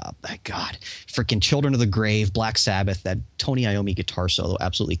 Freaking Children of the Grave, Black Sabbath. That Tony Iommi guitar solo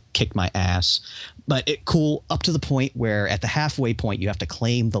absolutely kicked my ass. But cool up to the point where at the halfway point you have to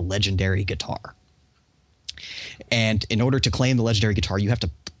claim the legendary guitar. And in order to claim the legendary guitar, you have to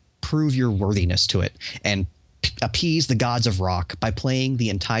prove your worthiness to it and appease the gods of rock by playing the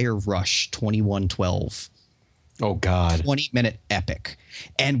entire Rush 2112. Oh God. 20-minute epic.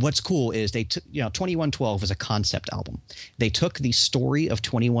 And what's cool is they took, 2112 is a concept album. They took the story of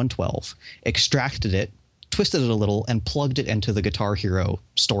 2112, extracted it, twisted it a little, and plugged it into the Guitar Hero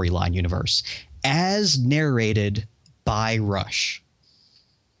storyline universe as narrated by Rush.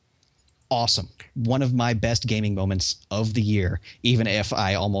 Awesome. One of my best gaming moments of the year, even if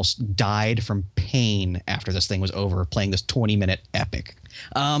I almost died from pain after this thing was over playing this 20-minute epic.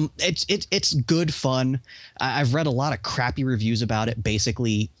 It's good fun. I've read a lot of crappy reviews about it,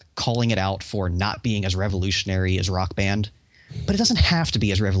 basically calling it out for not being as revolutionary as Rock Band. But it doesn't have to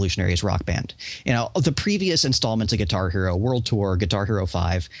be as revolutionary as Rock Band. The previous installments of Guitar Hero, World Tour, Guitar Hero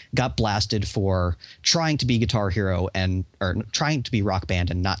 5, got blasted for trying to be Guitar Hero or trying to be Rock Band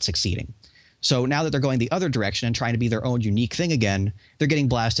and not succeeding. So now that they're going the other direction and trying to be their own unique thing again, they're getting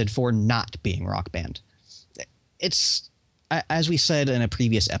blasted for not being Rock Band. It's, as we said in a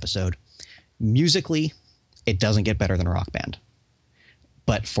previous episode, musically, it doesn't get better than Rock Band.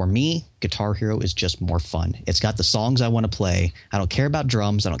 But for me, Guitar Hero is just more fun. It's got the songs I want to play. I don't care about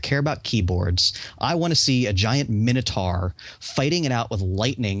drums. I don't care about keyboards. I want to see a giant minotaur fighting it out with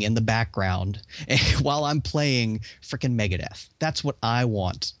lightning in the background while I'm playing frickin' Megadeth. That's what I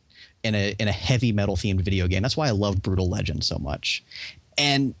want in a heavy metal themed video game. That's why I love Brutal Legend so much.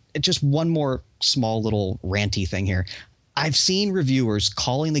 And just one more small little ranty thing here. I've seen reviewers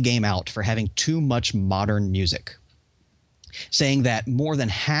calling the game out for having too much modern music, saying that more than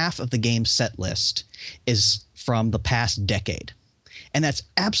half of the game's set list is from the past decade. And that's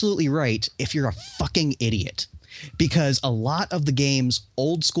absolutely right if you're a fucking idiot. Because a lot of the game's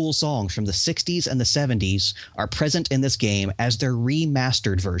old school songs from the 60s and the 70s are present in this game as their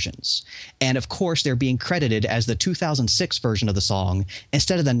remastered versions. And of course, they're being credited as the 2006 version of the song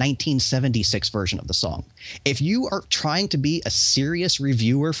instead of the 1976 version of the song. If you are trying to be a serious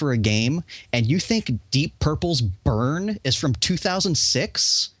reviewer for a game and you think Deep Purple's Burn is from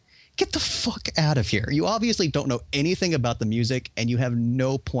 2006, get the fuck out of here. You obviously don't know anything about the music and you have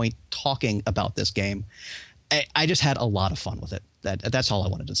no point talking about this game. I just had a lot of fun with it. That's all I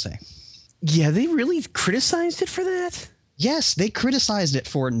wanted to say. Yeah, they really criticized it for that? Yes, they criticized it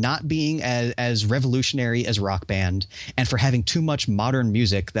for not being as revolutionary as Rock Band and for having too much modern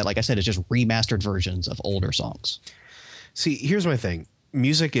music that, like I said, is just remastered versions of older songs. See, here's my thing.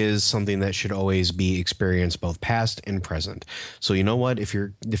 Music is something that should always be experienced both past and present. So you know what? If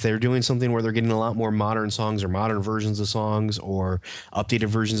they're doing something where they're getting a lot more modern songs or modern versions of songs or updated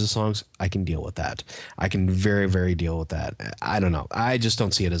versions of songs, I can deal with that. I can very, very deal with that. I don't know. I just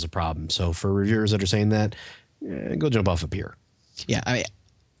don't see it as a problem. So for reviewers that are saying that, go jump off a pier. Yeah, I mean,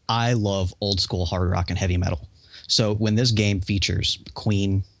 I love old school hard rock and heavy metal. So when this game features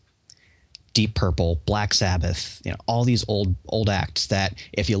Queen, Deep Purple, Black Sabbath, all these old acts that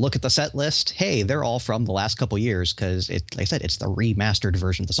if you look at the set list, hey, they're all from the last couple years because, like I said, it's the remastered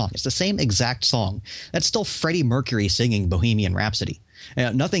version of the song. It's the same exact song. That's still Freddie Mercury singing Bohemian Rhapsody.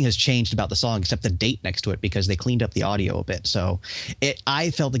 Nothing has changed about the song except the date next to it because they cleaned up the audio a bit. So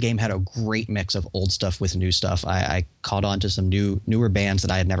I felt the game had a great mix of old stuff with new stuff. I caught on to some newer bands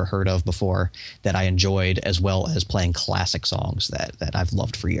that I had never heard of before that I enjoyed, as well as playing classic songs that I've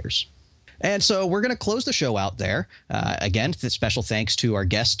loved for years. And so we're going to close the show out there. Again, special thanks to our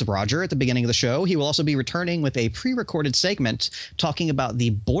guest, Roger, at the beginning of the show. He will also be returning with a pre-recorded segment talking about the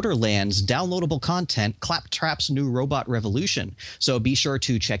Borderlands downloadable content, Claptrap's New Robot Revolution. So be sure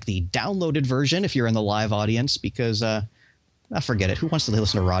to check the downloaded version if you're in the live audience because, forget it. Who wants to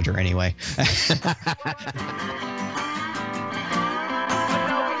listen to Roger anyway?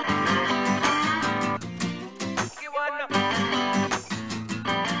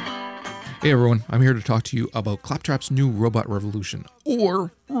 Hey everyone, I'm here to talk to you about Claptrap's New Robot Revolution,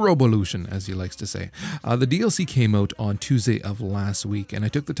 or Robolution as he likes to say. The DLC came out on Tuesday of last week, and I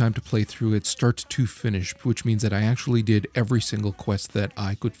took the time to play through it start to finish, which means that I actually did every single quest that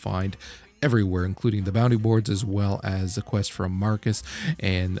I could find everywhere, including the bounty boards as well as the quest from Marcus,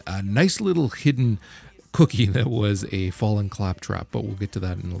 and a nice little hidden cookie that was a fallen Claptrap, but we'll get to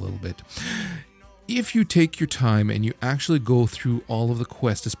that in a little bit. If you take your time and you actually go through all of the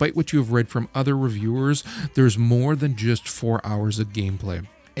quests, despite what you have read from other reviewers, there's more than just 4 hours of gameplay.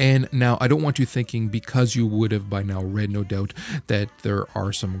 And now, I don't want you thinking, because you would have by now read, no doubt, that there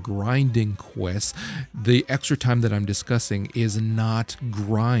are some grinding quests. The extra time that I'm discussing is not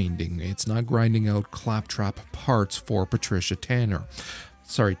grinding. It's not grinding out Claptrap parts for Patricia Tannis.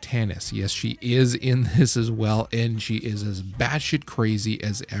 Yes, she is in this as well, and she is as batshit crazy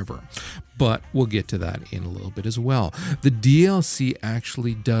as ever. But we'll get to that in a little bit as well. The DLC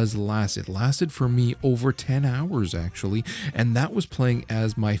actually does last. It lasted for me over 10 hours, actually, and that was playing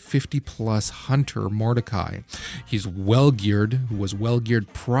as my 50-plus hunter, Mordecai. He's well-geared, was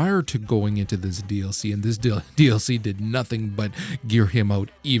well-geared prior to going into this DLC, and this DLC did nothing but gear him out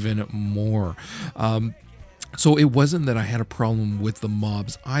even more. So it wasn't that I had a problem with the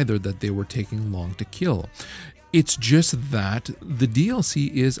mobs either, that they were taking long to kill. It's just that the DLC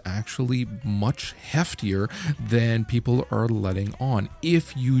is actually much heftier than people are letting on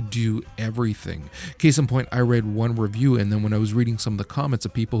if you do everything. Case in point, I read one review, and then when I was reading some of the comments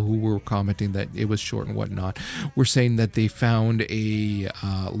of people who were commenting that it was short and whatnot, were saying that they found a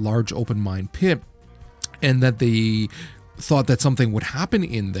large open mine pit and that they thought that something would happen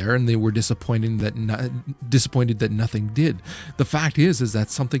in there, and they were disappointed that nothing did. The fact is that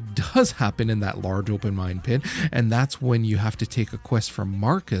something does happen in that large open mine pit, and that's when you have to take a quest from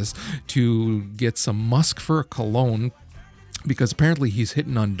Marcus to get some musk for a cologne, because apparently he's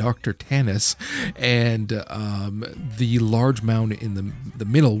hitting on Dr. Tanis, and the large mound in the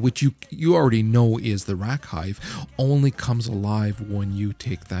middle, which you already know is the Rak Hive, only comes alive when you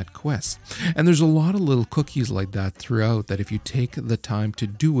take that quest. And there's a lot of little cookies like that throughout, that if you take the time to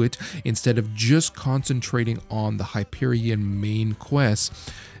do it, instead of just concentrating on the Hyperion main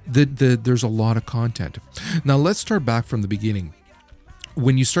quest, there's a lot of content. Now let's start back from the beginning.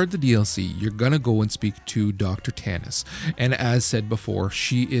 When you start the DLC, you're going to go and speak to Dr. Tanis. And as said before,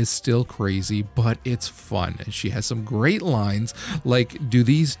 she is still crazy, but it's fun. She has some great lines like, "Do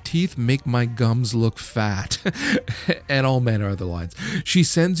these teeth make my gums look fat?" and all manner of other lines. She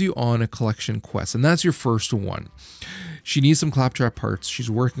sends you on a collection quest, and that's your first one. She needs some Claptrap parts. She's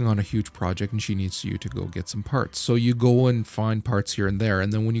working on a huge project, and she needs you to go get some parts. So you go and find parts here and there,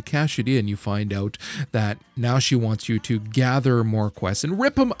 and then when you cash it in, you find out that now she wants you to gather more quests and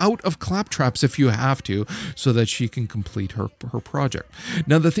rip them out of Claptraps if you have to, so that she can complete her project.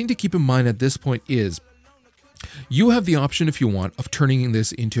 Now, the thing to keep in mind at this point is, you have the option, if you want, of turning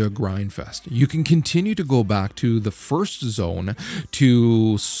this into a grind fest. You can continue to go back to the first zone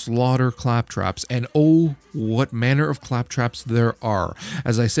to slaughter Claptraps, and oh, what manner of Claptraps there are.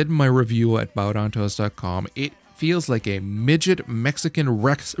 As I said in my review at bowdowntoast.com, it feels like a midget Mexican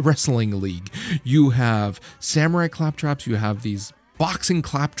wrestling league. You have samurai Claptraps, you have these boxing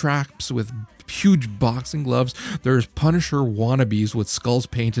Claptraps with huge boxing gloves. There's Punisher wannabes with skulls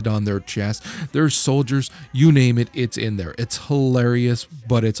painted on their chest. There's soldiers, you name it, it's in there. It's hilarious,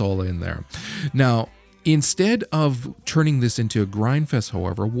 but it's all in there. Now, instead of turning this into a grind fest,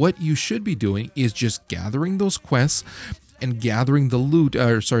 however, what you should be doing is just gathering those quests and gathering the loot,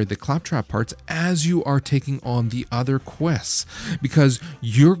 the Claptrap parts, as you are taking on the other quests, because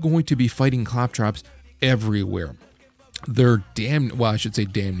you're going to be fighting Claptraps everywhere. They're damn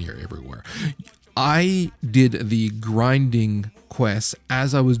near everywhere. I did the grinding quests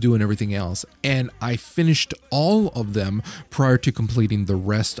as I was doing everything else, and I finished all of them prior to completing the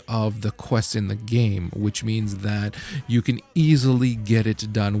rest of the quests in the game, which means that you can easily get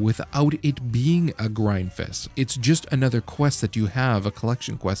it done without it being a grind fest. It's just another quest that you have, a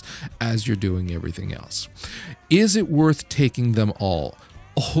collection quest, as you're doing everything else. Is it worth taking them all?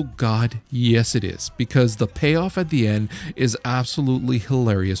 Oh God, yes it is, because the payoff at the end is absolutely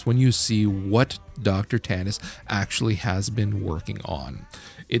hilarious when you see what Dr. Tanis actually has been working on.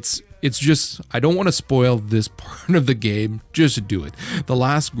 It's just, I don't want to spoil this part of the game, just do it. The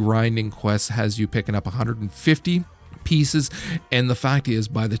last grinding quest has you picking up 150 pieces, and the fact is,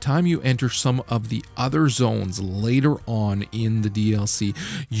 by the time you enter some of the other zones later on in the DLC,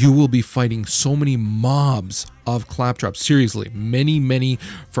 you will be fighting so many mobs of Claptraps. Seriously, many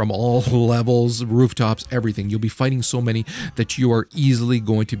from all levels, rooftops, everything. You'll be fighting so many that you are easily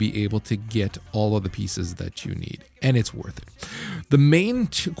going to be able to get all of the pieces that you need, and it's worth it. The main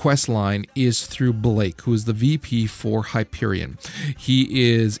quest line is through Blake, who is the VP for Hyperion. He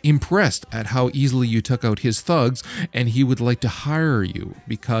is impressed at how easily you took out his thugs, and he would like to hire you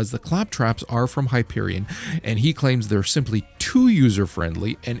because the Claptraps are from Hyperion, and he claims they're simply too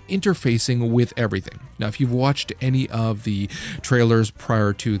user-friendly and interfacing with everything. Now, if you've watched any of the trailers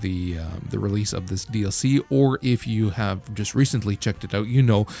prior to the release of this DLC, or if you have just recently checked it out, you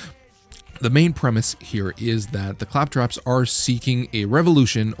know the main premise here is that the Claptraps are seeking a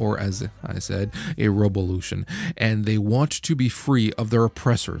revolution, or as I said, a revolution, and they want to be free of their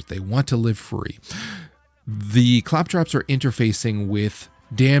oppressors. They want to live free. The Claptraps are interfacing with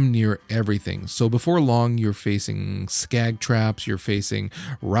damn near everything. So before long, you're facing skag traps, you're facing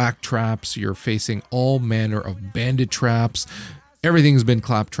rack traps, you're facing all manner of bandit traps. Everything's been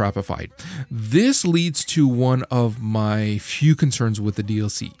Claptrapified. This leads to one of my few concerns with the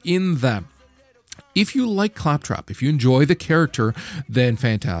DLC, in that if you like Claptrap, if you enjoy the character, then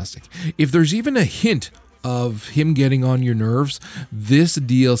fantastic. If there's even a hint of him getting on your nerves, this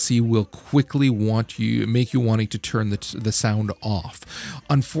DLC will quickly make you wanting to turn the sound off.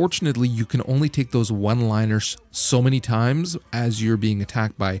 Unfortunately, you can only take those one-liners so many times as you're being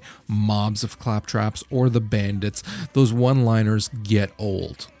attacked by mobs of Claptraps or the bandits. Those one-liners get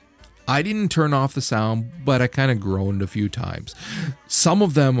old. I didn't turn off the sound, but I kind of groaned a few times. Some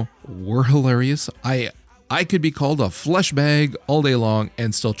of them were hilarious. I could be called a flesh bag all day long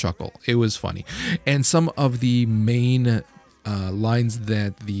and still chuckle. It was funny. And some of the main lines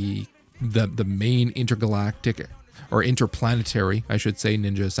that the main intergalactic or interplanetary, I should say,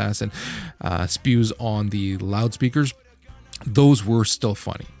 Ninja Assassin spews on the loudspeakers, those were still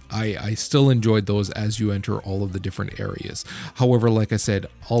funny. I still enjoyed those as you enter all of the different areas. However, like I said,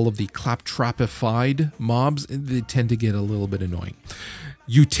 all of the claptrapified mobs, they tend to get a little bit annoying.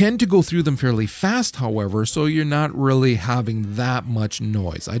 You tend to go through them fairly fast, however, so you're not really having that much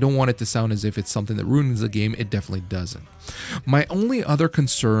noise. I don't want it to sound as if it's something that ruins the game. It definitely doesn't. My only other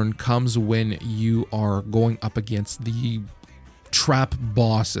concern comes when you are going up against the trap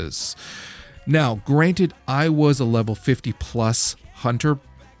bosses. Now, granted, I was a level 50 plus hunter,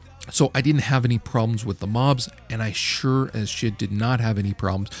 so I didn't have any problems with the mobs, and I sure as shit did not have any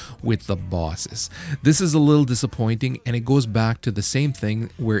problems with the bosses. This is a little disappointing, and it goes back to the same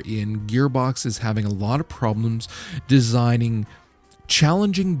thing wherein Gearbox is having a lot of problems designing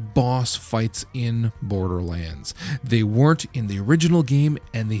challenging boss fights in Borderlands. They weren't in the original game,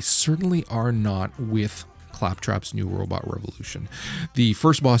 and they certainly are not with Claptrap's New Robot Revolution. The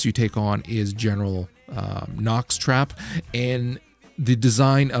first boss you take on is General Noxtrap, and the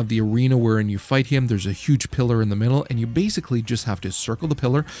design of the arena wherein you fight him, there's a huge pillar in the middle, and you basically just have to circle the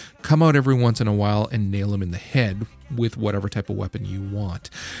pillar, come out every once in a while, and nail him in the head with whatever type of weapon you want.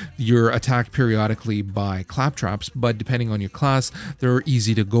 You're attacked periodically by claptraps, but depending on your class, they're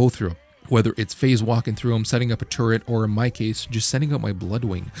easy to go through. Whether it's phase walking through them, setting up a turret, or in my case, just setting up my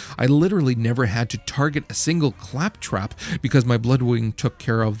Bloodwing. I literally never had to target a single claptrap because my Bloodwing took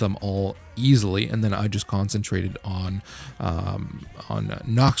care of them all easily, and then I just concentrated on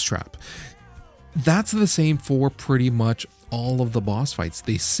Noxtrap. That's the same for pretty much all of the boss fights.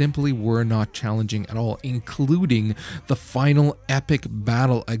 They simply were not challenging at all, including the final epic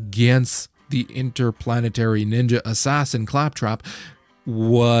battle against the interplanetary ninja assassin Claptrap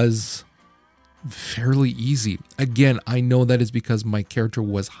was fairly easy. Again, I know that is because my character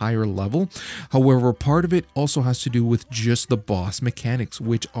was higher level. However, part of it also has to do with just the boss mechanics,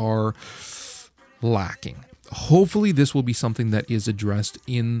 which are lacking. Hopefully this will be something that is addressed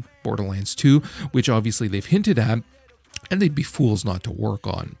in Borderlands 2, which obviously they've hinted at, and they'd be fools not to work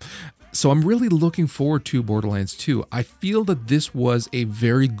on. So I'm really looking forward to Borderlands 2. I feel that this was a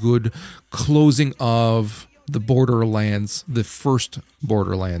very good closing of the Borderlands, the first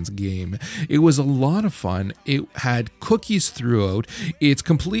Borderlands game. It was a lot of fun. It had cookies throughout. It's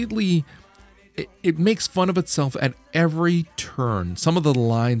completely... It makes fun of itself at every turn. Some of the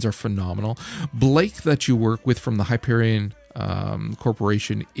lines are phenomenal. Blake that you work with from the Hyperion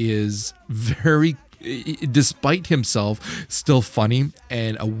Corporation is very, despite himself, still funny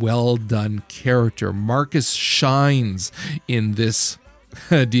and a well done character. Marcus shines in this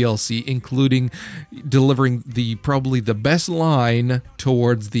DLC, including delivering probably the best line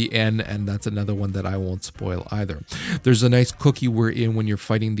towards the end, and that's another one that I won't spoil either. There's a nice cookie wherein when you're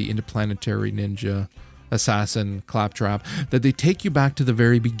fighting the interplanetary ninja assassin Claptrap, that they take you back to the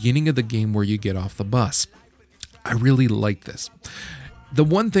very beginning of the game where you get off the bus. I really like this. The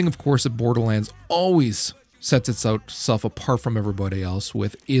one thing, of course, that Borderlands always sets itself apart from everybody else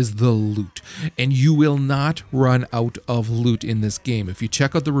with is the loot. And you will not run out of loot in this game. If you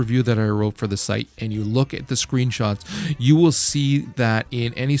check out the review that I wrote for the site and you look at the screenshots, you will see that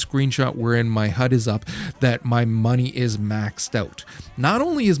in any screenshot wherein my HUD is up, that my money is maxed out. Not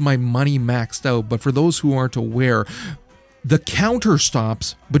only is my money maxed out, but for those who aren't aware, the counter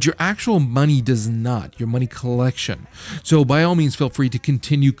stops, but your actual money does not, your money collection. So by all means, feel free to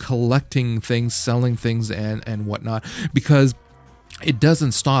continue collecting things, selling things, and whatnot, because it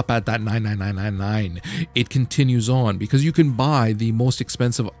doesn't stop at that 99999. It continues on because you can buy the most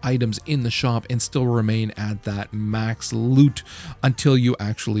expensive items in the shop and still remain at that max loot until you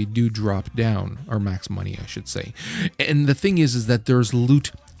actually do drop down, or max money, I should say. And the thing is that there's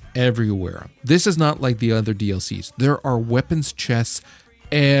loot everywhere. This is not like the other DLCs. There are weapons chests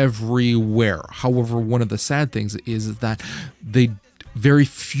everywhere. However, one of the sad things is that very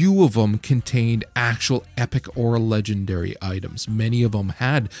few of them contained actual epic or legendary items. Many of them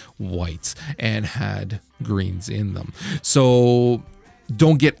had whites and had greens in them. So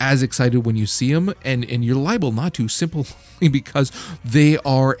don't get as excited when you see them, and you're liable not to, simply because they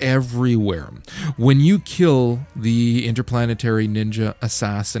are everywhere. When you kill the interplanetary ninja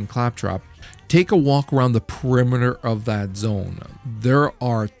assassin Claptrap, take a walk around the perimeter of that zone. There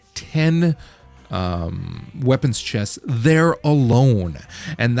are 10 weapons chests there alone,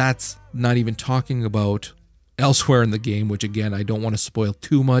 and that's not even talking about elsewhere in the game, which again, I don't want to spoil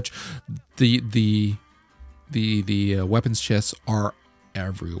too much. The weapons chests are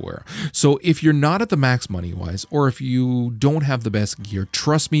everywhere. So if you're not at the max money wise, or if you don't have the best gear,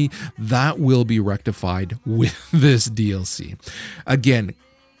 trust me, that will be rectified with this DLC. Again,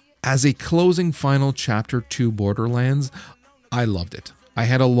 as a closing final chapter to Borderlands, I loved it. I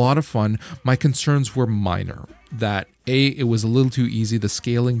had a lot of fun. My concerns were minor. That it was a little too easy. The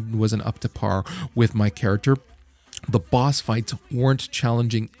scaling wasn't up to par with my character. The boss fights weren't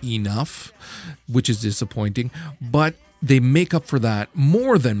challenging enough, which is disappointing, but they make up for that,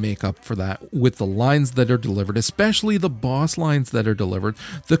 more than make up for that, with the lines that are delivered, especially the boss lines that are delivered,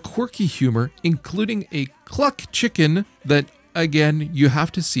 the quirky humor, including a cluck chicken that, again, you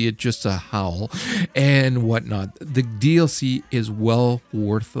have to see it just to howl and whatnot. The DLC is well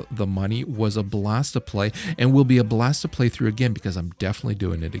worth the money, was a blast to play, and will be a blast to play through again because I'm definitely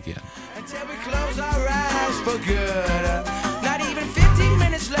doing it again. Until we close our eyes for good. Not even 15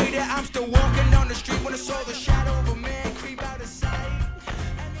 minutes later, I'm still walking down the street when I saw the shadow of a man creep out of sight.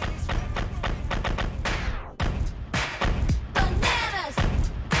 Bananas!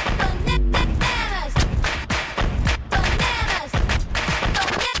 Bananas! Bananas!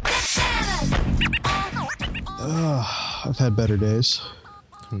 I've had better days.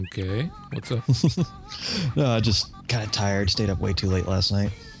 Okay, what's up? No, I just kind of tired. Stayed up way too late last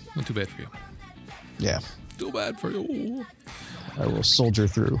night. Not too bad for you. Yeah, Too bad for you. I will soldier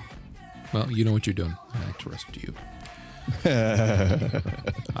through. Well, you know what you're doing. I trust you.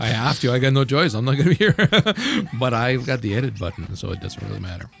 I have to. I got no choice. I'm not going to be here. But I've got the edit button, so it doesn't really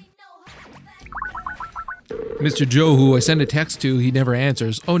matter. Mr. Joe, who I send a text to, he never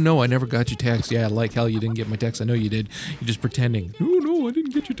answers. Oh, no, I never got your text. Yeah, like hell, you didn't get my text. I know you did. You're just pretending. No, I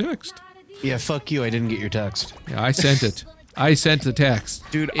didn't get your text. Yeah, fuck you. I didn't get your text. Yeah, I sent it. I sent the text.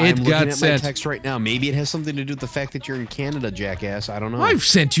 Dude, it I'm looking got at sent. my text right now. Maybe it has something to do with the fact that you're in Canada, jackass. I don't know. I've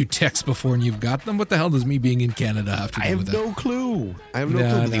sent you texts before and you've got them. What the hell does me being in Canada have to I do with have that? no clue. I have no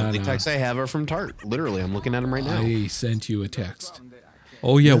clue. The only texts I have are from Tart. Literally, I'm looking at them right now. I sent you a text.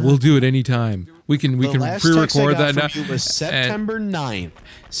 Oh yeah, we'll do it anytime. We can The last text I pre-record got that from now. you was September 9th.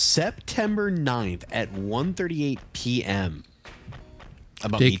 September 9th at 1:38 p.m.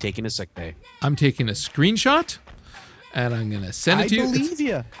 About me taking a sick day. I'm taking a screenshot and I'm gonna send it to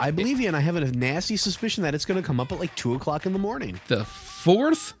you. I believe you, and I have a nasty suspicion that it's going to come up at like 2 o'clock in the morning. The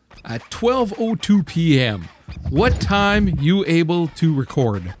 4th at 12:02 p.m. What time you able to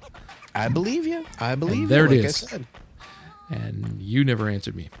record? I believe you. I believe you. There it like is. I said. And you never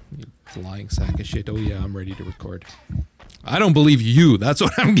answered me. You lying sack of shit. Oh yeah, I'm ready to record. I don't believe you. That's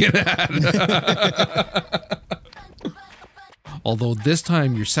what I'm getting at. Although this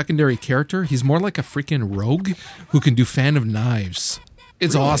time your secondary character, he's more like a freaking rogue who can do fan of knives.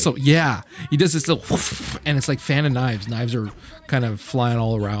 It's Really? awesome. Yeah. He does this little whoosh, and it's like fan of knives. Knives are kind of flying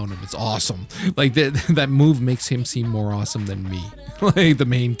all around him. It's awesome. Like that move makes him seem more awesome than me. Like the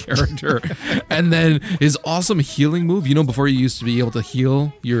main character. And then his awesome healing move, you know, before you used to be able to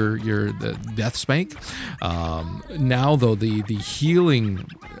heal the death spank. Now though, the healing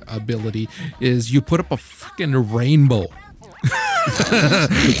ability is you put up a freaking rainbow.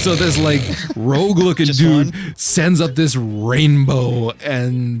 So this like rogue looking Just dude one? sends up this rainbow,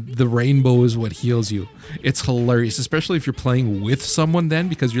 and the rainbow is what heals you. It's hilarious, especially if you're playing with someone then,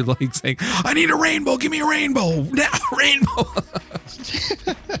 because you're like saying, I need a rainbow, give me a rainbow now. Rainbow.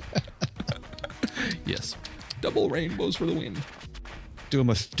 Yes, double rainbows for the win. Do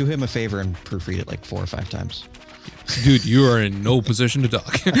him a favor and proofread it like 4 or 5 times. Dude, you are in no position to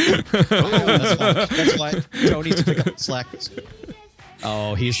talk. That's why Joe needs to pick up the slack.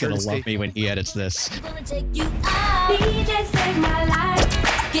 Oh, he's gonna Sure, love me when he edits this. Gonna take you out. DJ saved my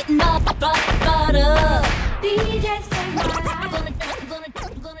life. Getting all butter. DJ saved my life.